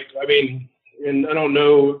whatever. And I don't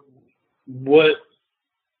know what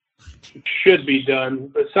should be done,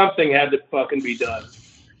 but something had to fucking be done.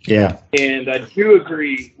 Yeah. And I do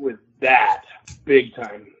agree with that big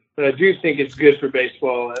time. But I do think it's good for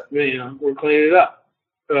baseball. We're cleaning it up.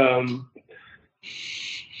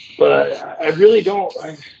 But I really don't.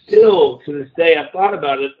 I still, to this day, I thought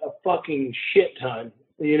about it a fucking shit ton.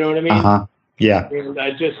 You know what I mean? Yeah. And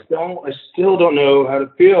I still don't know how to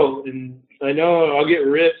feel. And I know I'll get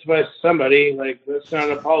ripped by somebody. Like, that's not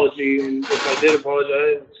an apology. And if I did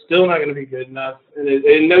apologize, it's still not going to be good enough.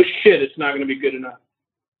 And no shit, it's not going to be good enough.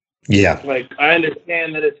 Yeah. Like, I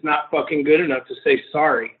understand that it's not fucking good enough to say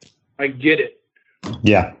sorry. I get it.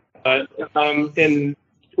 Yeah. And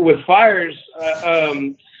with Fiers,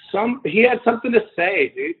 he had something to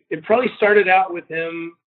say, dude. It probably started out with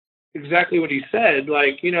him exactly what he said.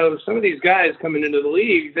 Like, some of these guys coming into the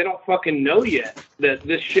league, they don't fucking know yet that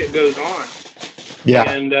this shit goes on. Yeah.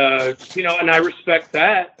 And, and I respect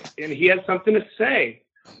that. And he had something to say.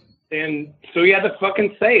 And so he had to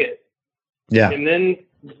fucking say it. Yeah. And then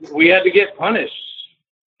we had to get punished.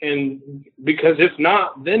 And because if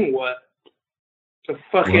not, then what? So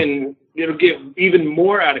fucking, it'll get even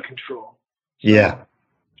more out of control. So, yeah.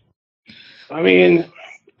 I mean,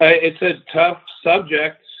 it's a tough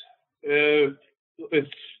subject. I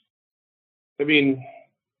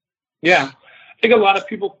think a lot of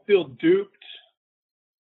people feel duped.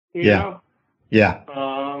 You know? Yeah.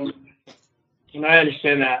 And I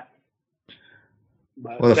understand that.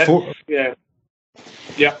 But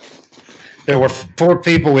there were 4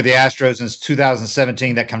 people with the Astros since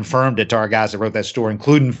 2017 that confirmed it to our guys that wrote that story,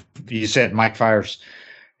 including, you said, Mike Fiers,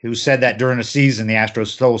 who said that during the season the Astros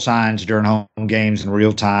stole signs during home games in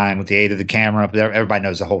real time with the aid of the camera. Everybody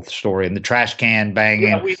knows the whole story. And the trash can banging.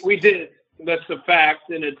 Yeah, we did. That's a fact,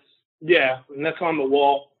 and and that's on the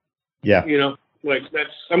wall. Yeah, I'm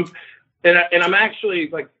actually,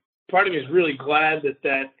 like, part of me is really glad that's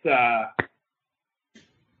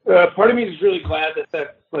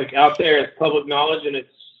like out there as public knowledge and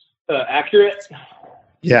it's accurate.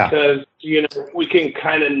 Yeah, because we can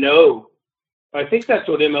kind of know. I think that's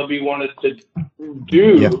what MLB wanted to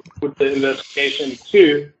do with the investigation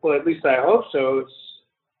too. Well, at least I hope so. It's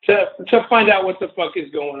to find out what the fuck is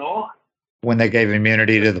going on. When they gave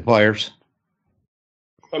immunity to the players.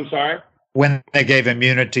 I'm sorry? When they gave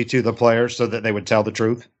immunity to the players so that they would tell the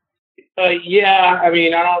truth? Yeah. I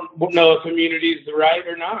mean, I don't know if immunity is right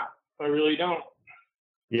or not. I really don't.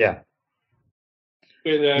 Yeah.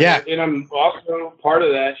 And I'm also part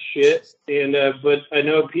of that shit. And but I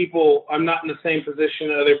know I'm not in the same position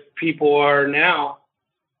other people are now.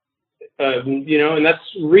 And that's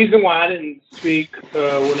the reason why I didn't speak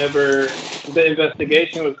whenever the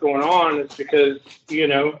investigation was going on, is because,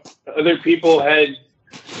 other people had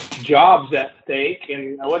jobs at stake,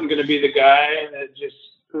 and I wasn't going to be the guy that just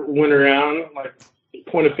went around, like,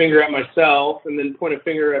 point a finger at myself and then point a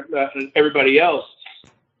finger at everybody else.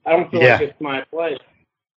 I don't feel like it's my place.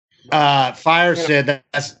 Fiers said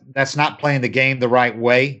that's not playing the game the right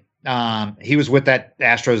way. He was with that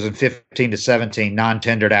Astros in 15-17,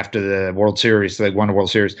 non-tendered after the World Series. So they won the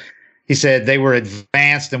World Series. He said they were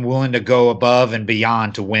advanced and willing to go above and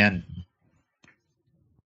beyond to win.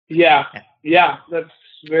 Yeah, that's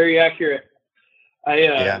very accurate.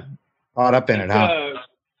 Caught up in it, huh?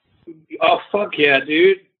 Oh, fuck yeah,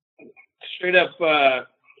 dude. Straight up,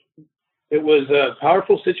 it was a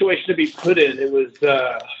powerful situation to be put in. It was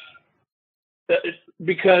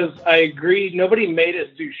because I agree, nobody made us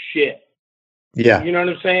do shit. Yeah. You know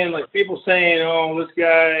what I'm saying? Like people saying, "Oh, this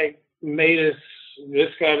guy made us.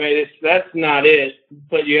 This guy made us." That's not it.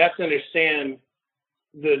 But you have to understand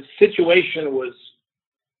the situation was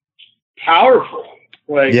powerful.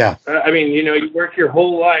 Like, Yeah. I mean, you know, you work your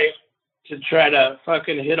whole life to try to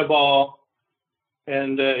fucking hit a ball,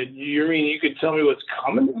 and you mean you could tell me what's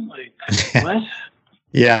coming? Like, what?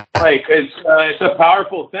 Yeah. Like it's a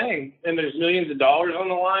powerful thing, and there's millions of dollars on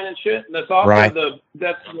the line and shit. And that's also Right.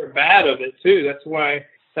 that's the bad of it too.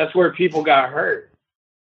 That's where people got hurt.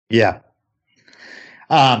 Yeah.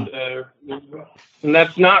 And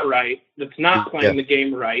that's not right. That's not playing the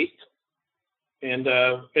game right. And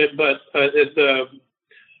the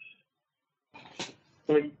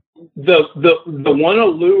one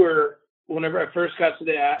allure whenever I first got to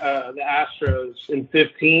the Astros in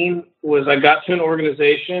 15 was I got to an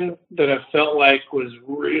organization that I felt like was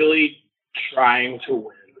really trying to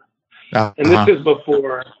win. And this is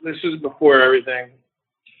before everything.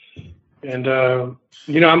 And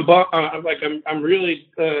you know, I'm really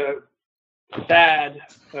sad.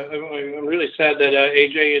 I'm really sad that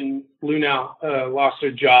AJ and Lou now lost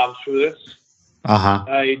their jobs for this.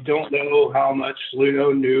 I don't know how much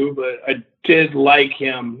Luno knew, but I did like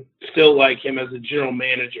him, still like him as a general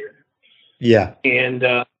manager. Yeah. And,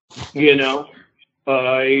 you know,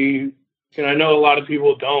 I know a lot of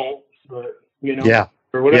people don't, but, you know,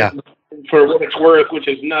 for what it's worth, which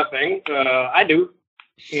is nothing, I do.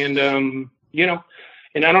 And, you know,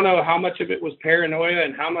 and I don't know how much of it was paranoia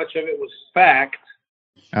and how much of it was fact.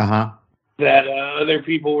 That other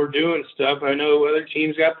people were doing stuff. I know other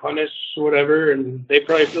teams got punished, whatever, and they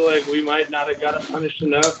probably feel like we might not have got punished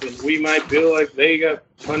enough, and we might feel like they got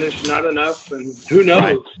punished not enough, and who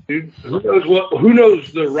knows, dude? Who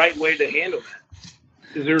knows the right way to handle that?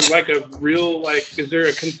 Is there like a real, is there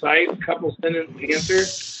a concise couple sentence answer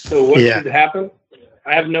to what should happen?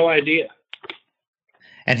 I have no idea.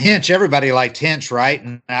 And Hinch, everybody liked Hinch, right?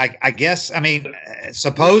 And I guess, I mean,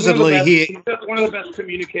 supposedly he's one of the best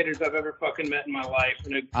communicators I've ever fucking met in my life,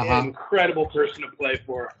 and an incredible person to play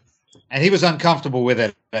for. And he was uncomfortable with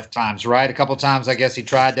it at times, right? A couple of times, I guess he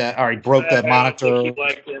tried to, or he broke the monitor. I don't think he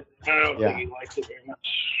liked it. I don't think he liked it very much.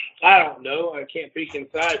 I don't know. I can't peek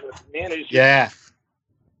inside, but man, it's just,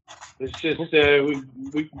 it's just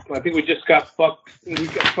I think we just got fucked. We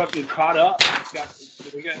got fucking caught up.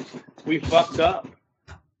 We fucked up.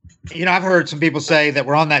 You know, I've heard some people say that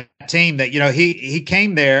were on that team that, you know, he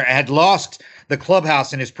came there, had lost the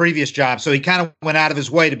clubhouse in his previous job. So he kind of went out of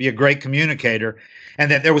his way to be a great communicator,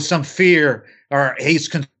 and that there was some fear, or his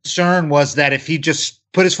concern was that if he just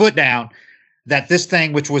put his foot down, that this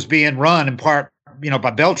thing, which was being run in part, you know,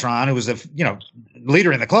 by Beltran, who was a, you know,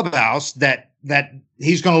 leader in the clubhouse, that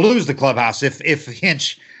he's going to lose the clubhouse if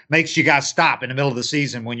Hinch makes you guys stop in the middle of the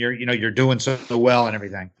season when you're doing so well and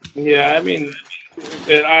everything. Yeah. I mean,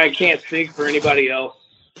 I can't speak for anybody else,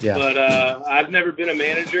 but I've never been a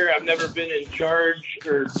manager. I've never been in charge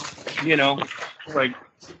or, you know, like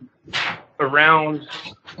around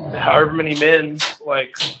however many men,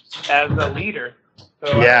 like as a leader.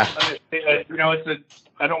 So I understand, you know,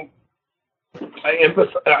 I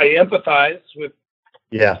empathize with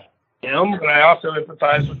him, but I also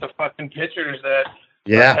empathize with the fucking pitchers that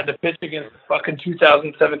had to pitch against the fucking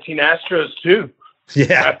 2017 Astros too.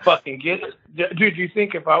 Yeah. I fucking get it. Dude, do you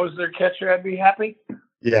think if I was their catcher, I'd be happy?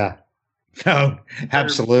 Yeah. No,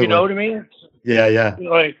 absolutely. You know what I mean? Yeah.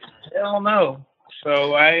 Like, hell no.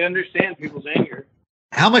 So I understand people's anger.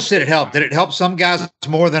 How much did it help? Did it help some guys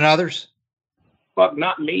more than others? Fuck,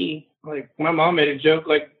 not me. Like, my mom made a joke,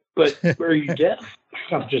 like, but are you deaf?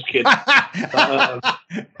 I'm just kidding.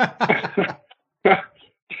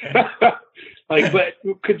 Like, but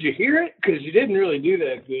could you hear it? Because you didn't really do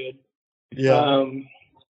that good. Yeah.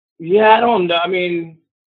 I don't know. I mean,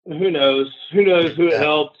 who knows? Who knows who it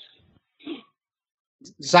helps?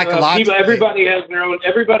 Psychologically, everybody has their own.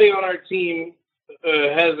 Everybody on our team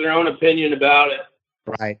has their own opinion about it,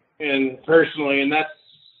 right? And personally, and that's,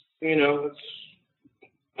 you know,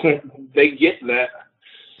 they get that.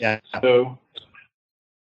 Yeah. So,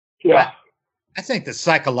 yeah. I think that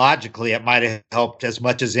psychologically it might have helped as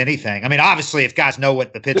much as anything. I mean, obviously, if guys know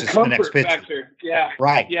what the pitch is for the next pitch,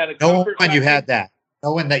 right? Yeah, knowing you had that,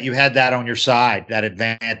 knowing that you had that on your side, that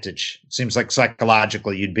advantage, it seems like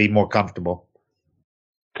psychologically you'd be more comfortable.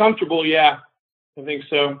 Yeah, I think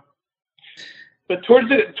so. But towards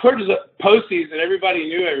the postseason, everybody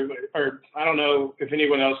knew everybody, or I don't know if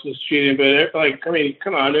anyone else was cheating, but like, I mean,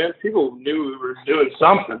 come on, man, people knew we were doing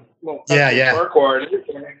something. Well, Farquhar and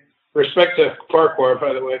everything. Respect to Farquhar,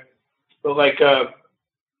 by the way, but like the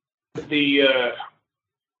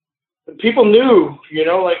people knew, you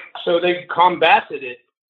know, like, so they combated it.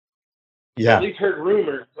 Yeah. At least heard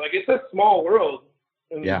rumors. Like, it's a small world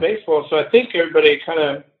in Yeah. baseball, so I think everybody kind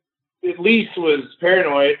of at least was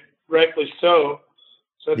paranoid, rightfully so.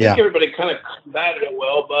 So I think everybody kind of combated it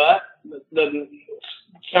well, but it doesn't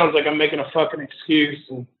sounds like I'm making a fucking excuse,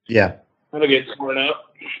 and that'll get torn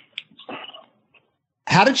up.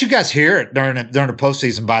 How did you guys hear it during the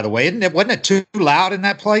postseason? By the way, wasn't it too loud in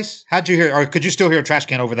that place? How'd you hear, or could you still hear a trash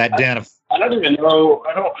can over that den of? I don't even know.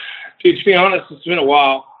 Dude, to be honest, it's been a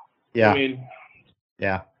while. Yeah. I mean,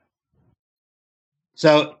 yeah.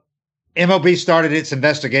 So MLB started its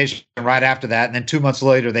investigation right after that, and then 2 months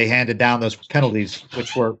later, they handed down those penalties,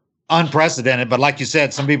 which were unprecedented. But like you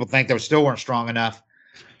said, some people think they still weren't strong enough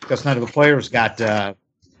because none of the players got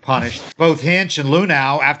punished. Both Hinch and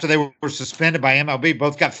Lunau, after they were suspended by MLB,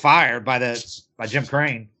 both got fired by Jim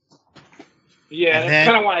Crane. Yeah, that's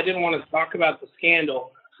kind of why I didn't want to talk about the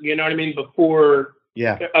scandal. You know what I mean? Before,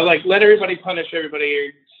 I let everybody punish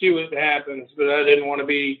everybody, see what happens, but I didn't want to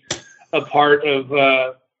be a part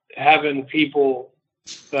of having people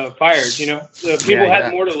fired. You know, people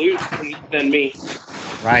had more to lose than me.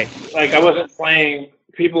 Right. Like, I wasn't playing.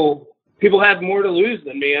 People had more to lose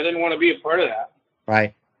than me. I didn't want to be a part of that.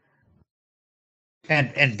 Right.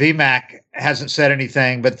 And BMAC hasn't said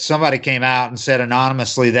anything, but somebody came out and said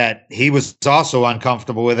anonymously that he was also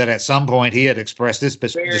uncomfortable with it. At some point, he had expressed his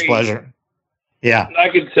displeasure. Yeah. I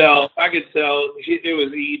could tell. It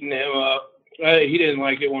was eating him up. He didn't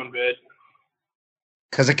like it one bit.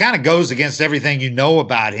 Because it kind of goes against everything you know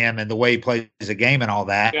about him and the way he plays the game and all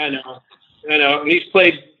that. I know. And he's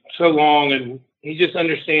played so long, and he just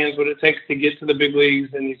understands what it takes to get to the big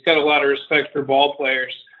leagues, and he's got a lot of respect for ball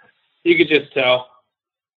players. You could just tell.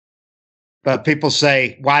 But people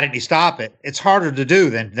say, why didn't he stop it? It's harder to do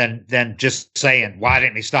than just saying, why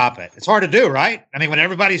didn't he stop it? It's hard to do, right? I mean,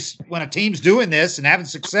 when a team's doing this and having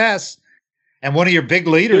success, and one of your big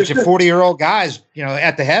leaders, your 40-year-old guys,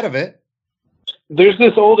 at the head of it. There's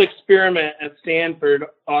this old experiment at Stanford,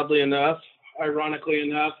 oddly enough, ironically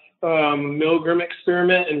enough, Milgram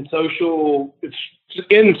experiment in social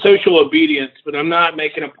obedience, but I'm not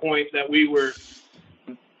making a point that we were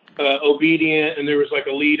obedient and there was like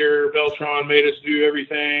a leader. Beltran made us do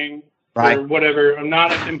everything, right, or whatever. I'm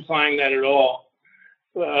not implying that at all.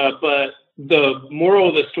 But the moral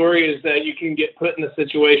of the story is that you can get put in a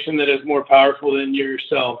situation that is more powerful than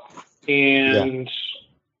yourself. And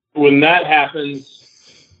when that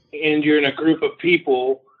happens and you're in a group of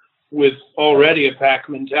people with already a pack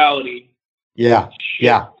mentality,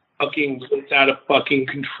 fucking gets out of fucking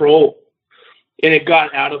control. And it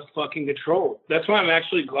got out of fucking control. That's why I'm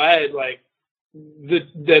actually glad, like, the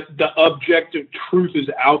objective truth is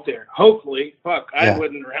out there. Hopefully, I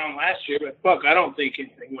wasn't around last year, but I don't think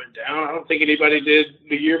anything went down. I don't think anybody did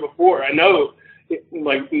the year before. I know,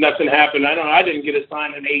 nothing happened. I didn't get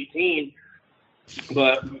assigned in 18.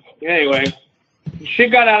 But anyway,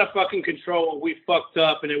 shit got out of fucking control. We fucked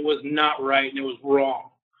up, and it was not right, and it was wrong.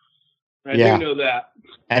 I do know that.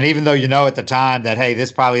 And even though at the time that, hey,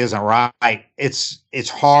 this probably isn't right, it's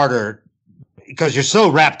harder because you're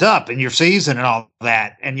so wrapped up in your season and all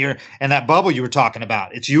that, and that bubble you were talking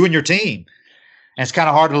about. It's you and your team. And it's kind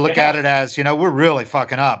of hard to look at it as, we're really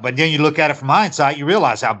fucking up. But then you look at it from hindsight, you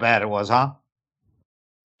realize how bad it was, huh?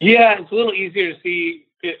 Yeah, it's a little easier to see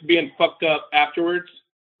it being fucked up afterwards.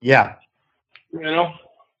 Yeah. Yeah.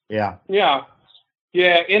 Yeah.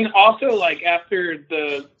 Yeah, and also, after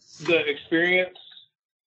the experience,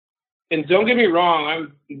 and don't get me wrong,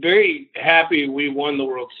 I'm very happy we won the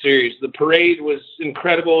World Series. The parade was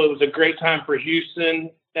incredible. It was a great time for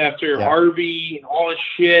Houston after Harvey and all this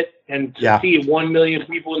shit, and to see 1 million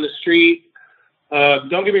people in the street.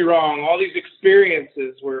 Don't get me wrong, all these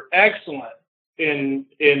experiences were excellent, and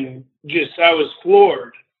just I was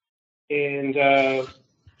floored. And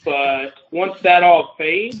but once that all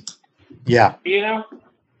fades, now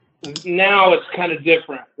it's kind of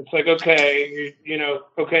different. It's like, okay,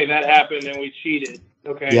 okay, that happened and we cheated.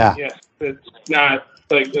 Okay. Yeah. Yes. It's not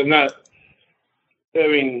I'm not, I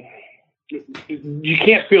mean, you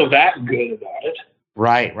can't feel that good about it.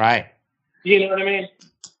 Right. You know what I mean?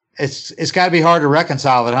 It's got to be hard to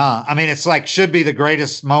reconcile it, huh? I mean, it's should be the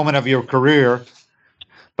greatest moment of your career,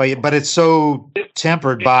 but it's so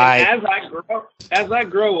tempered by. As I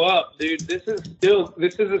grow up, dude, this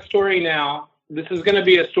is a story now. This is going to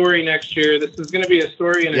be a story next year. This is going to be a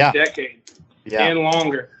story in a decade and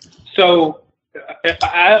longer. So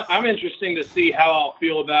I'm interested to see how I'll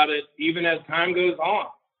feel about it, even as time goes on.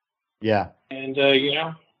 Yeah. And,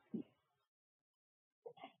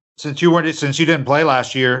 Since you didn't play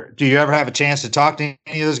last year, do you ever have a chance to talk to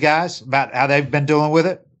any of those guys about how they've been dealing with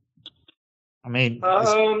it? I mean,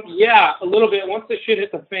 yeah, a little bit. Once the shit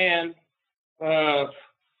hit the fan,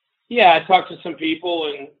 Yeah, I talked to some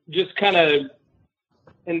people and just kind of,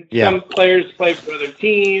 and some players play for other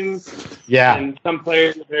teams. Yeah. And some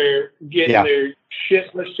players are getting their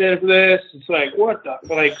shit pushed in for this. It's like, what the?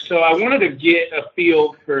 Like, so I wanted to get a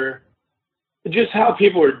feel for just how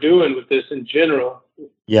people are doing with this in general.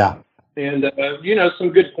 Yeah. And,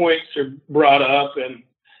 some good points are brought up. And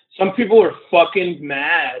some people are fucking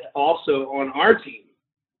mad also on our team.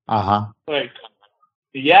 Uh-huh. Like,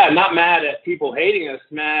 yeah, not mad at people hating us,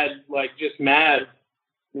 mad, like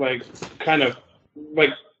kind of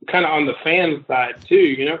on the fan side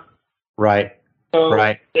too, Right. So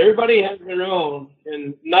everybody has their own,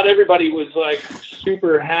 and not everybody was like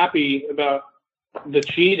super happy about the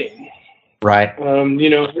cheating. Right.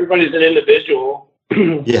 Everybody's an individual.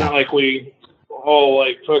 It's not like we all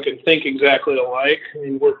like fucking think exactly alike. I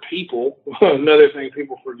mean, we're people. Another thing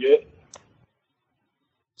people forget.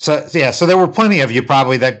 So there were plenty of you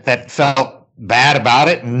probably that felt bad about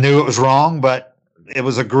it and knew it was wrong, but it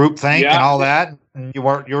was a group thing and all that. And you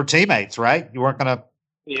weren't your teammates, right? You weren't going to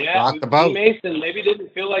rock the boat. Mason maybe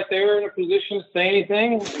didn't feel like they were in a position to say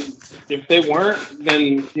anything. If they weren't,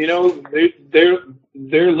 then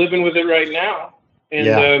they're living with it right now.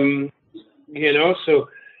 And so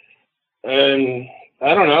I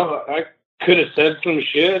don't know. I could have said some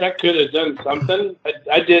shit. I could have done something.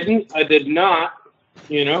 I didn't. I did not.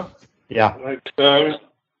 Yeah. Definitely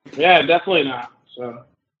not. So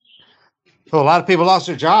a lot of people lost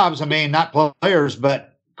their jobs. I mean, not players,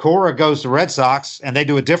 but Cora goes to Red Sox, and they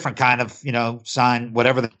do a different kind of, sign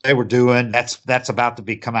whatever they were doing. That's about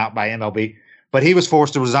to come out by MLB. But he was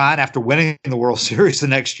forced to resign after winning the World Series the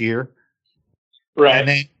next year.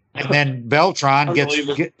 Right. And then Beltran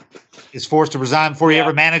is forced to resign before he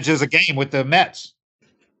ever manages a game with the Mets.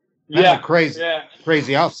 That's a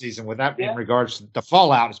crazy offseason with that in regards to the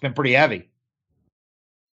fallout. It's been pretty heavy.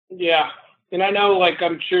 Yeah. And I know,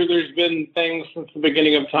 I'm sure there's been things since the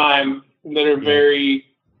beginning of time that are very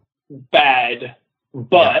bad.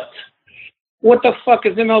 But what the fuck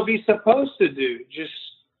is MLB supposed to do? Just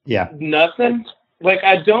nothing?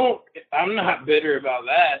 I'm not bitter about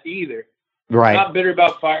that either. Right. I'm not bitter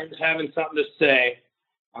about Fires having something to say.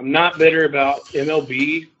 I'm not bitter about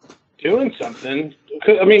MLB doing something.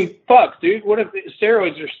 I mean, fuck, dude. What if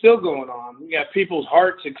steroids are still going on? You got people's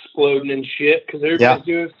hearts exploding and shit because everybody's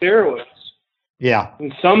doing steroids. Yeah.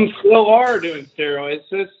 And some still are doing steroids.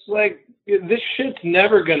 So it's like, this shit's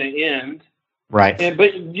never going to end. Right.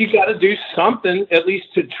 But you got to do something at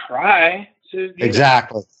least to try to.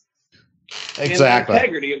 Exactly. And the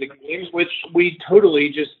integrity of the games, which we totally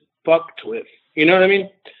just fucked with. You know what I mean?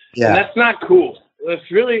 Yeah. And that's not cool. It's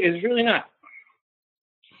really not.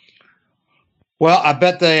 Well, I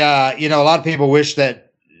bet they, a lot of people wish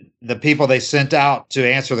that the people they sent out to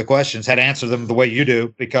answer the questions had answered them the way you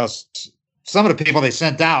do, because some of the people they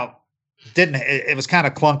sent out didn't. It was kind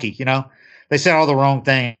of clunky, They said all the wrong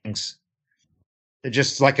things. It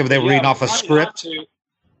just like if they were reading off a script.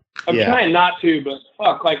 I'm trying not to, but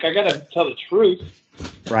fuck, I got to tell the truth.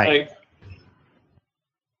 Right.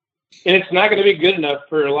 And it's not going to be good enough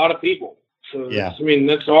for a lot of people. So,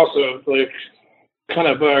 that's also kind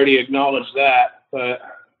of already acknowledged that, but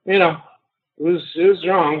it was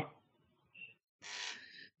wrong.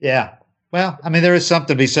 Yeah. Well, I mean, there is something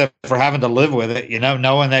to be said for having to live with it,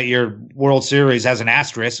 knowing that your World Series has an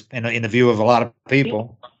asterisk in the view of a lot of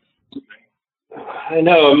people. I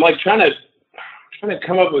know. I'm trying to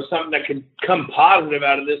come up with something that could come positive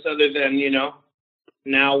out of this, other than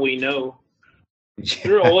now we know.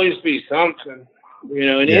 There'll always be something,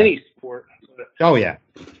 in any sport. Oh yeah.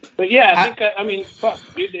 But yeah, I mean, fuck,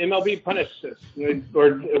 dude, the MLB punished this,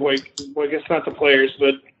 or I guess not the players,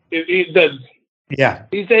 but it does. Yeah.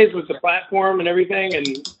 These days with the platform and everything, and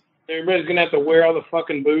everybody's gonna have to wear all the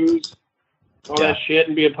fucking booze, all that shit,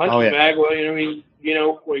 and be a punching bag. Well, I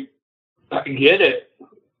get it.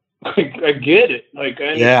 I get it. I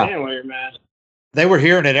understand why you're mad. They were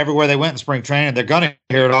hearing it everywhere they went in spring training. They're gonna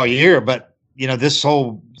hear it all year, but this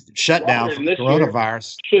whole shutdown from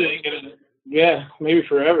coronavirus. Maybe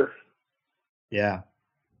forever. Yeah.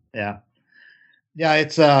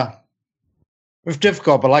 It's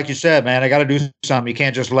difficult, but like you said, man, I got to do something. You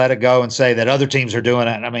can't just let it go and say that other teams are doing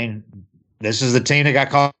it. I mean, this is the team that got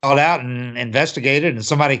called out and investigated, and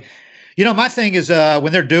somebody, my thing is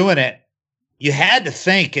when they're doing it, you had to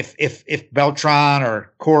think if Beltran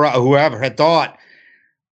or Cora or whoever had thought,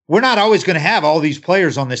 we're not always going to have all these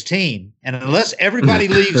players on this team, and unless everybody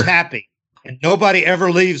leaves happy and nobody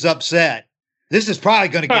ever leaves upset, this is probably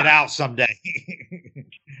going to get out someday.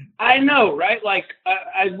 I know, right?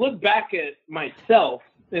 I look back at myself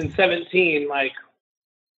in 17,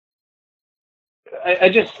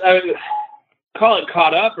 call it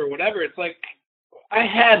caught up or whatever. It's like, I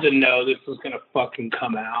had to know this was going to fucking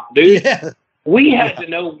come out, dude. Yeah. We had to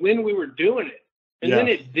know when we were doing it. And then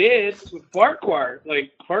it did with Farquhar.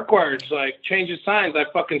 Like, Farquhar's like, changes signs, I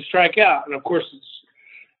fucking strike out. And of course, it's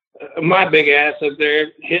my big ass up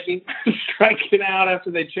there hitting, striking out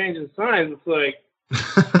after they change the signs. It's like,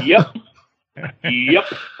 yep. Yep.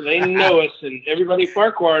 They know us. And everybody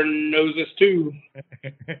Farquhar knows us too.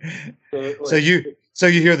 So you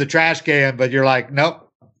hear the trash can, but you're like, nope,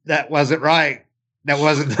 that wasn't right. That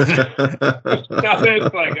wasn't. No,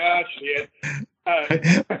 it's like, oh shit.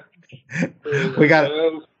 We got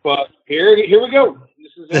but here we go.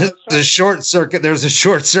 This is the short circuit. There's a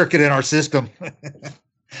short circuit in our system.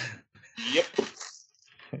 Yep.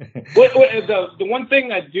 The one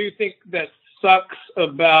thing I do think that sucks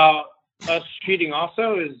about us cheating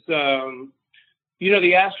also is, you know,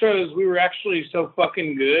 the Astros, we were actually so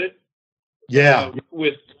fucking good. Yeah.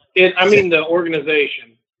 With it, I mean, the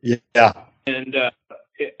organization. Yeah. And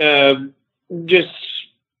just,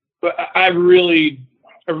 I really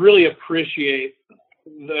appreciate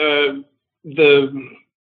the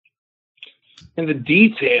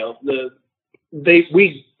detail.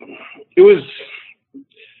 It was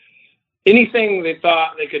anything they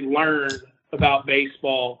thought they could learn about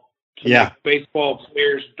baseball to make baseball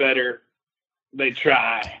players better. They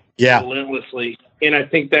try relentlessly, and I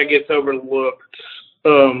think that gets overlooked.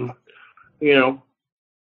 You know,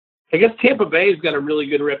 I guess Tampa Bay's got a really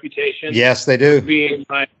good reputation. Yes, they do. Being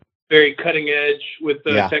like very cutting edge with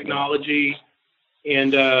the technology,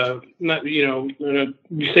 and not, you know,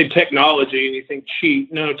 you say technology and you think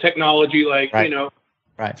cheat. No, technology, like you know,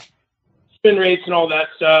 spin rates and all that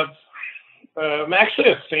stuff. I'm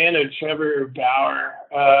actually a fan of Trevor Bauer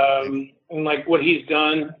and like what he's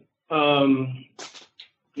done.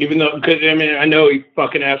 Even though, because I mean, I know he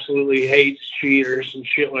fucking absolutely hates cheaters and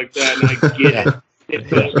shit like that, and I get it.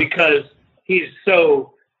 It's because he's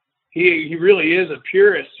so. He really is a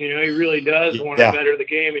purist, you know. He really does want to better the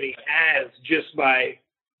game, and he has just by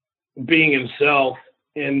being himself.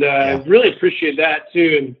 And I really appreciate that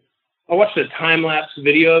too. And I watched a time lapse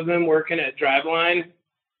video of him working at Driveline,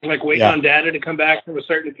 like waiting on data to come back from a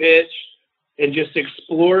certain pitch, and just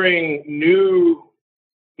exploring new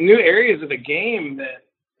areas of the game. That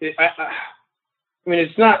I mean,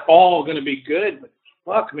 it's not all going to be good, but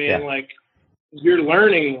fuck, man, like you're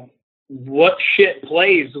learning what shit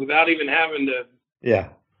plays without even having to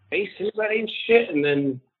face anybody and shit. And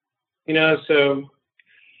then, you know, so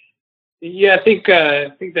I think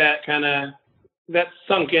that kind of, that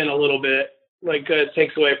sunk in a little bit, like it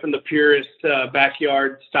takes away from the purest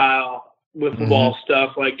backyard style with the ball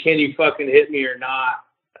stuff. Like, can you fucking hit me or not?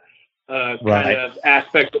 Kind of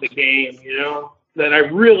aspect of the game, you know, that I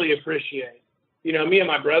really appreciate. You know, me and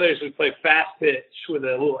my brothers, we play fast pitch with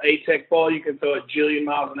a little A-Tech ball. You can throw a jillion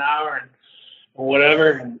miles an hour and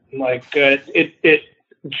whatever. And like it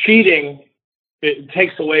cheating, it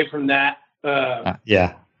takes away from that.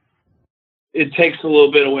 It takes a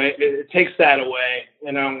little bit away. It takes that away,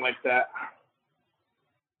 and I don't like that.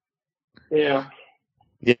 Yeah.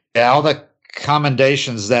 Yeah, all the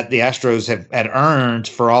commendations that the Astros had earned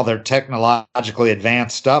for all their technologically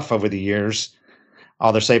advanced stuff over the years,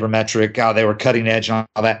 all their sabermetric, how they were cutting edge and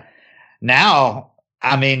all that. Now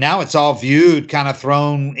it's all viewed, kind of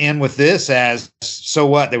thrown in with this as, so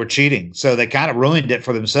what? They were cheating. So they kind of ruined it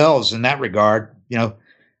for themselves in that regard, you know,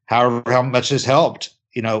 how much this helped,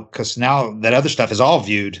 you know, because now that other stuff is all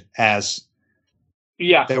viewed as,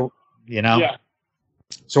 you know.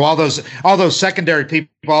 So all those secondary people,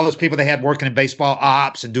 all those people they had working in baseball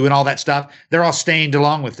ops and doing all that stuff, they're all stained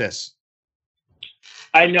along with this.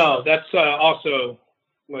 I know. That's also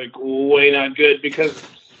like way not good, because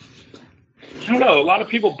I don't know, a lot of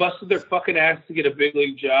people busted their fucking ass to get a big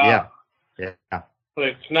league job. Yeah.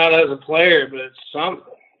 Like, not as a player, but it's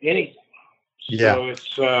anything. So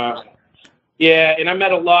it's and I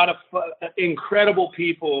met a lot of incredible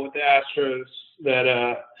people with the Astros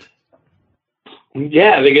that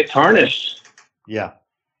they get tarnished. Yeah,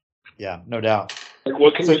 no doubt. Like,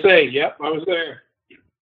 what can you say? Yep, I was there.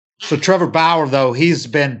 So Trevor Bauer, though, he's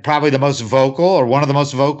been probably the most vocal, or one of the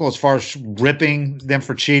most vocal, as far as ripping them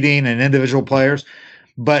for cheating and individual players.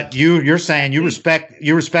 But you're saying you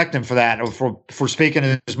respect him for that, or for speaking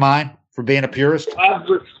his mind, for being a purist? I've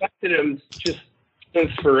respected him just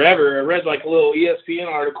since forever. I read like a little ESPN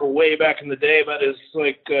article way back in the day about his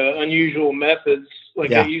like unusual methods,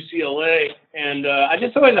 like at UCLA, and I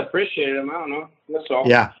just always appreciated him. I don't know. That's all.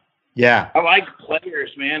 Yeah. I like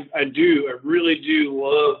players, man. I do. I really do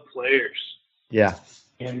love players. Yeah.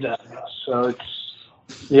 And so it's,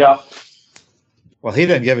 Well, he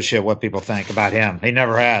doesn't give a shit what people think about him. He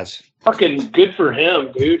never has. Fucking good for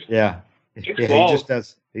him, dude. Yeah. Takes He balls.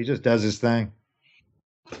 just does his thing.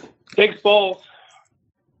 Takes balls.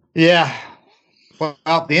 Yeah. Well,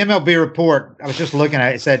 the MLB report, I was just looking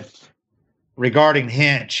at it, it said regarding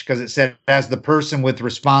Hinch, because it said, as the person with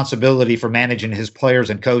responsibility for managing his players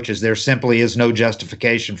and coaches, there simply is no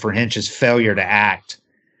justification for Hinch's failure to act.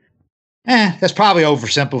 That's probably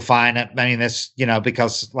oversimplifying it. I mean, that's,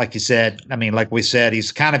 because like you said, like we said,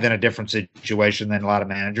 he's kind of in a different situation than a lot of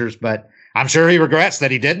managers, but I'm sure he regrets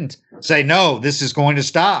that he didn't say, no, this is going to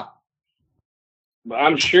stop.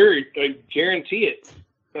 I'm sure, I guarantee it.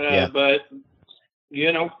 But, I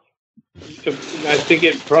think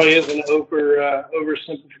it probably is an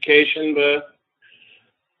oversimplification, but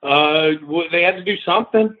they had to do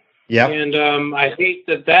something. Yeah. And I hate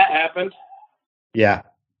that happened. Yeah.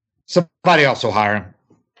 Somebody else will hire him.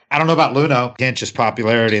 I don't know about Luno, Hinch's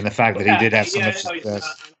popularity and the fact that he did have so much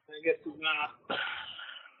success. I guess he's not.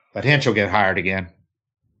 But Hinch will get hired again.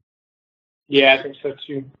 Yeah, I think so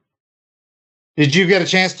too. Did you get a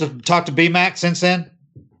chance to talk to BMAC since then?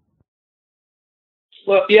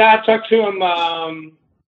 Well, yeah, I talked to him.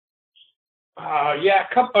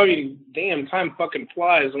 Damn, time fucking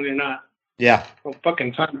flies when you're not. Yeah. Well,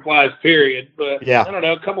 fucking time flies, period. But yeah, I don't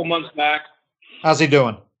know, a couple months back. How's he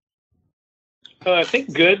doing? I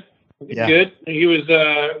think good. Good. He was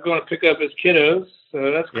going to pick up his kiddos,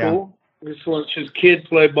 so that's cool. Yeah. Just watch his kids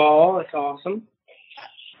play ball. That's awesome.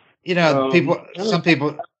 Some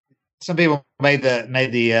people made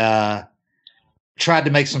the tried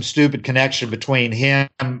to make some stupid connection between him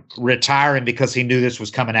retiring because he knew this was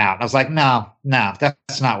coming out. And I was like, no,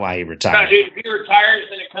 that's not why he retired. No, dude, if he retires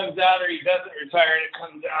and it comes out, or he doesn't retire and it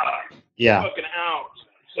comes out, yeah, fucking out.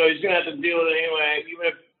 So he's gonna have to deal with it anyway, even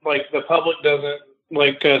if the public doesn't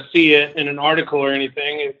see it in an article or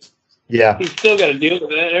anything. He's still got to deal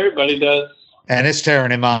with it. Everybody does. And it's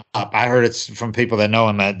tearing him up. I heard it's from people that know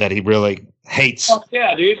him that he really hates. Oh,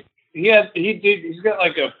 yeah, dude. He's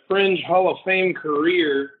got a fringe Hall of Fame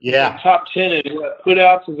career. Yeah. Top 10 in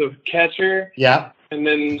putouts as a catcher. Yeah. And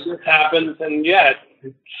then this happens, and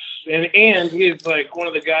and he's one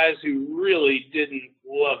of the guys who really didn't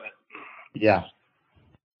love it. Yeah.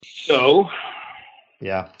 So.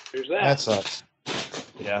 Yeah. There's that. That sucks.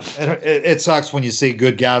 Yeah. It sucks when you see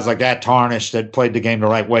good guys like that tarnished that played the game the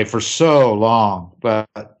right way for so long, but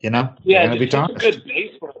they're going to be tarnished. Good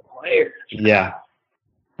baseball players. Yeah.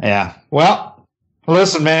 Yeah. Well,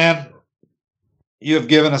 listen, man, you have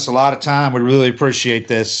given us a lot of time. We really appreciate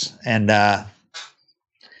this. And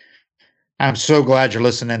I'm so glad you're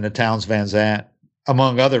listening to Towns Van Zandt,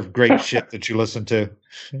 among other great shit that you listen to.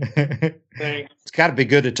 Thanks. It's got to be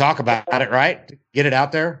good to talk about it, right? Get it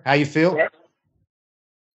out there. How you feel?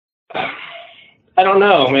 I don't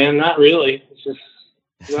know, man. Not really. It's just,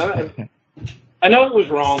 I know it was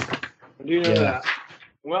wrong. I do know that.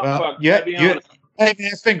 Well, fuck. Hey,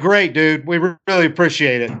 man, it's been great, dude. We really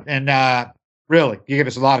appreciate it. And really, you give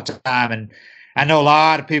us a lot of time. And I know a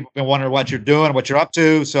lot of people have been wondering what you're doing, what you're up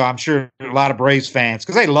to. So I'm sure a lot of Braves fans,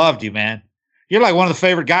 because they loved you, man. You're like one of the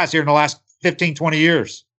favorite guys here in the last 15, 20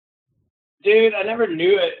 years. Dude, I never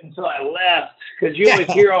knew it until I left. Because you always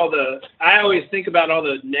hear I always think about all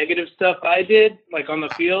the negative stuff I did, on the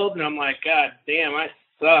field. And I'm like, God damn, I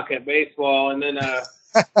suck at baseball. And then,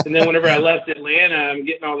 whenever I left Atlanta, I'm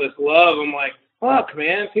getting all this love. I'm like, fuck,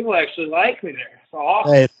 man, people actually like me there. It's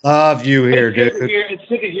awesome. They love you here, dude. It's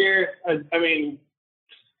good to hear. I mean,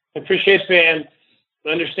 I appreciate fans. I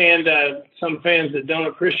understand some fans that don't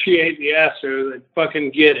appreciate the Astros that fucking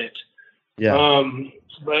get it. Yeah.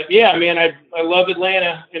 But yeah, man, I love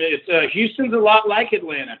Atlanta, and it's Houston's a lot like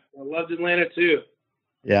Atlanta. I loved Atlanta too.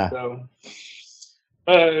 Yeah. So,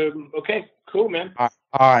 okay, cool, man. All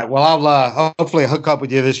right. Well, I'll hopefully hook up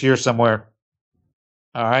with you this year somewhere.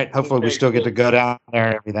 All right. Hopefully, we still get to go down there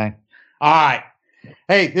and everything. All right.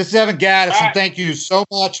 Hey, this is Evan Gaddis, and thank you so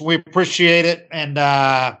much. We appreciate it, and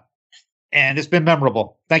it's been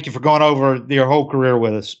memorable. Thank you for going over your whole career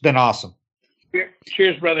with us. It's been awesome.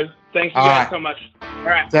 Cheers, brother. Thank you guys so much. All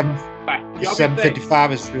right. Bye.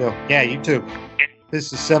 755 is real. Yeah, you too.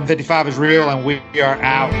 This is 755 is real, and we are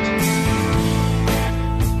out.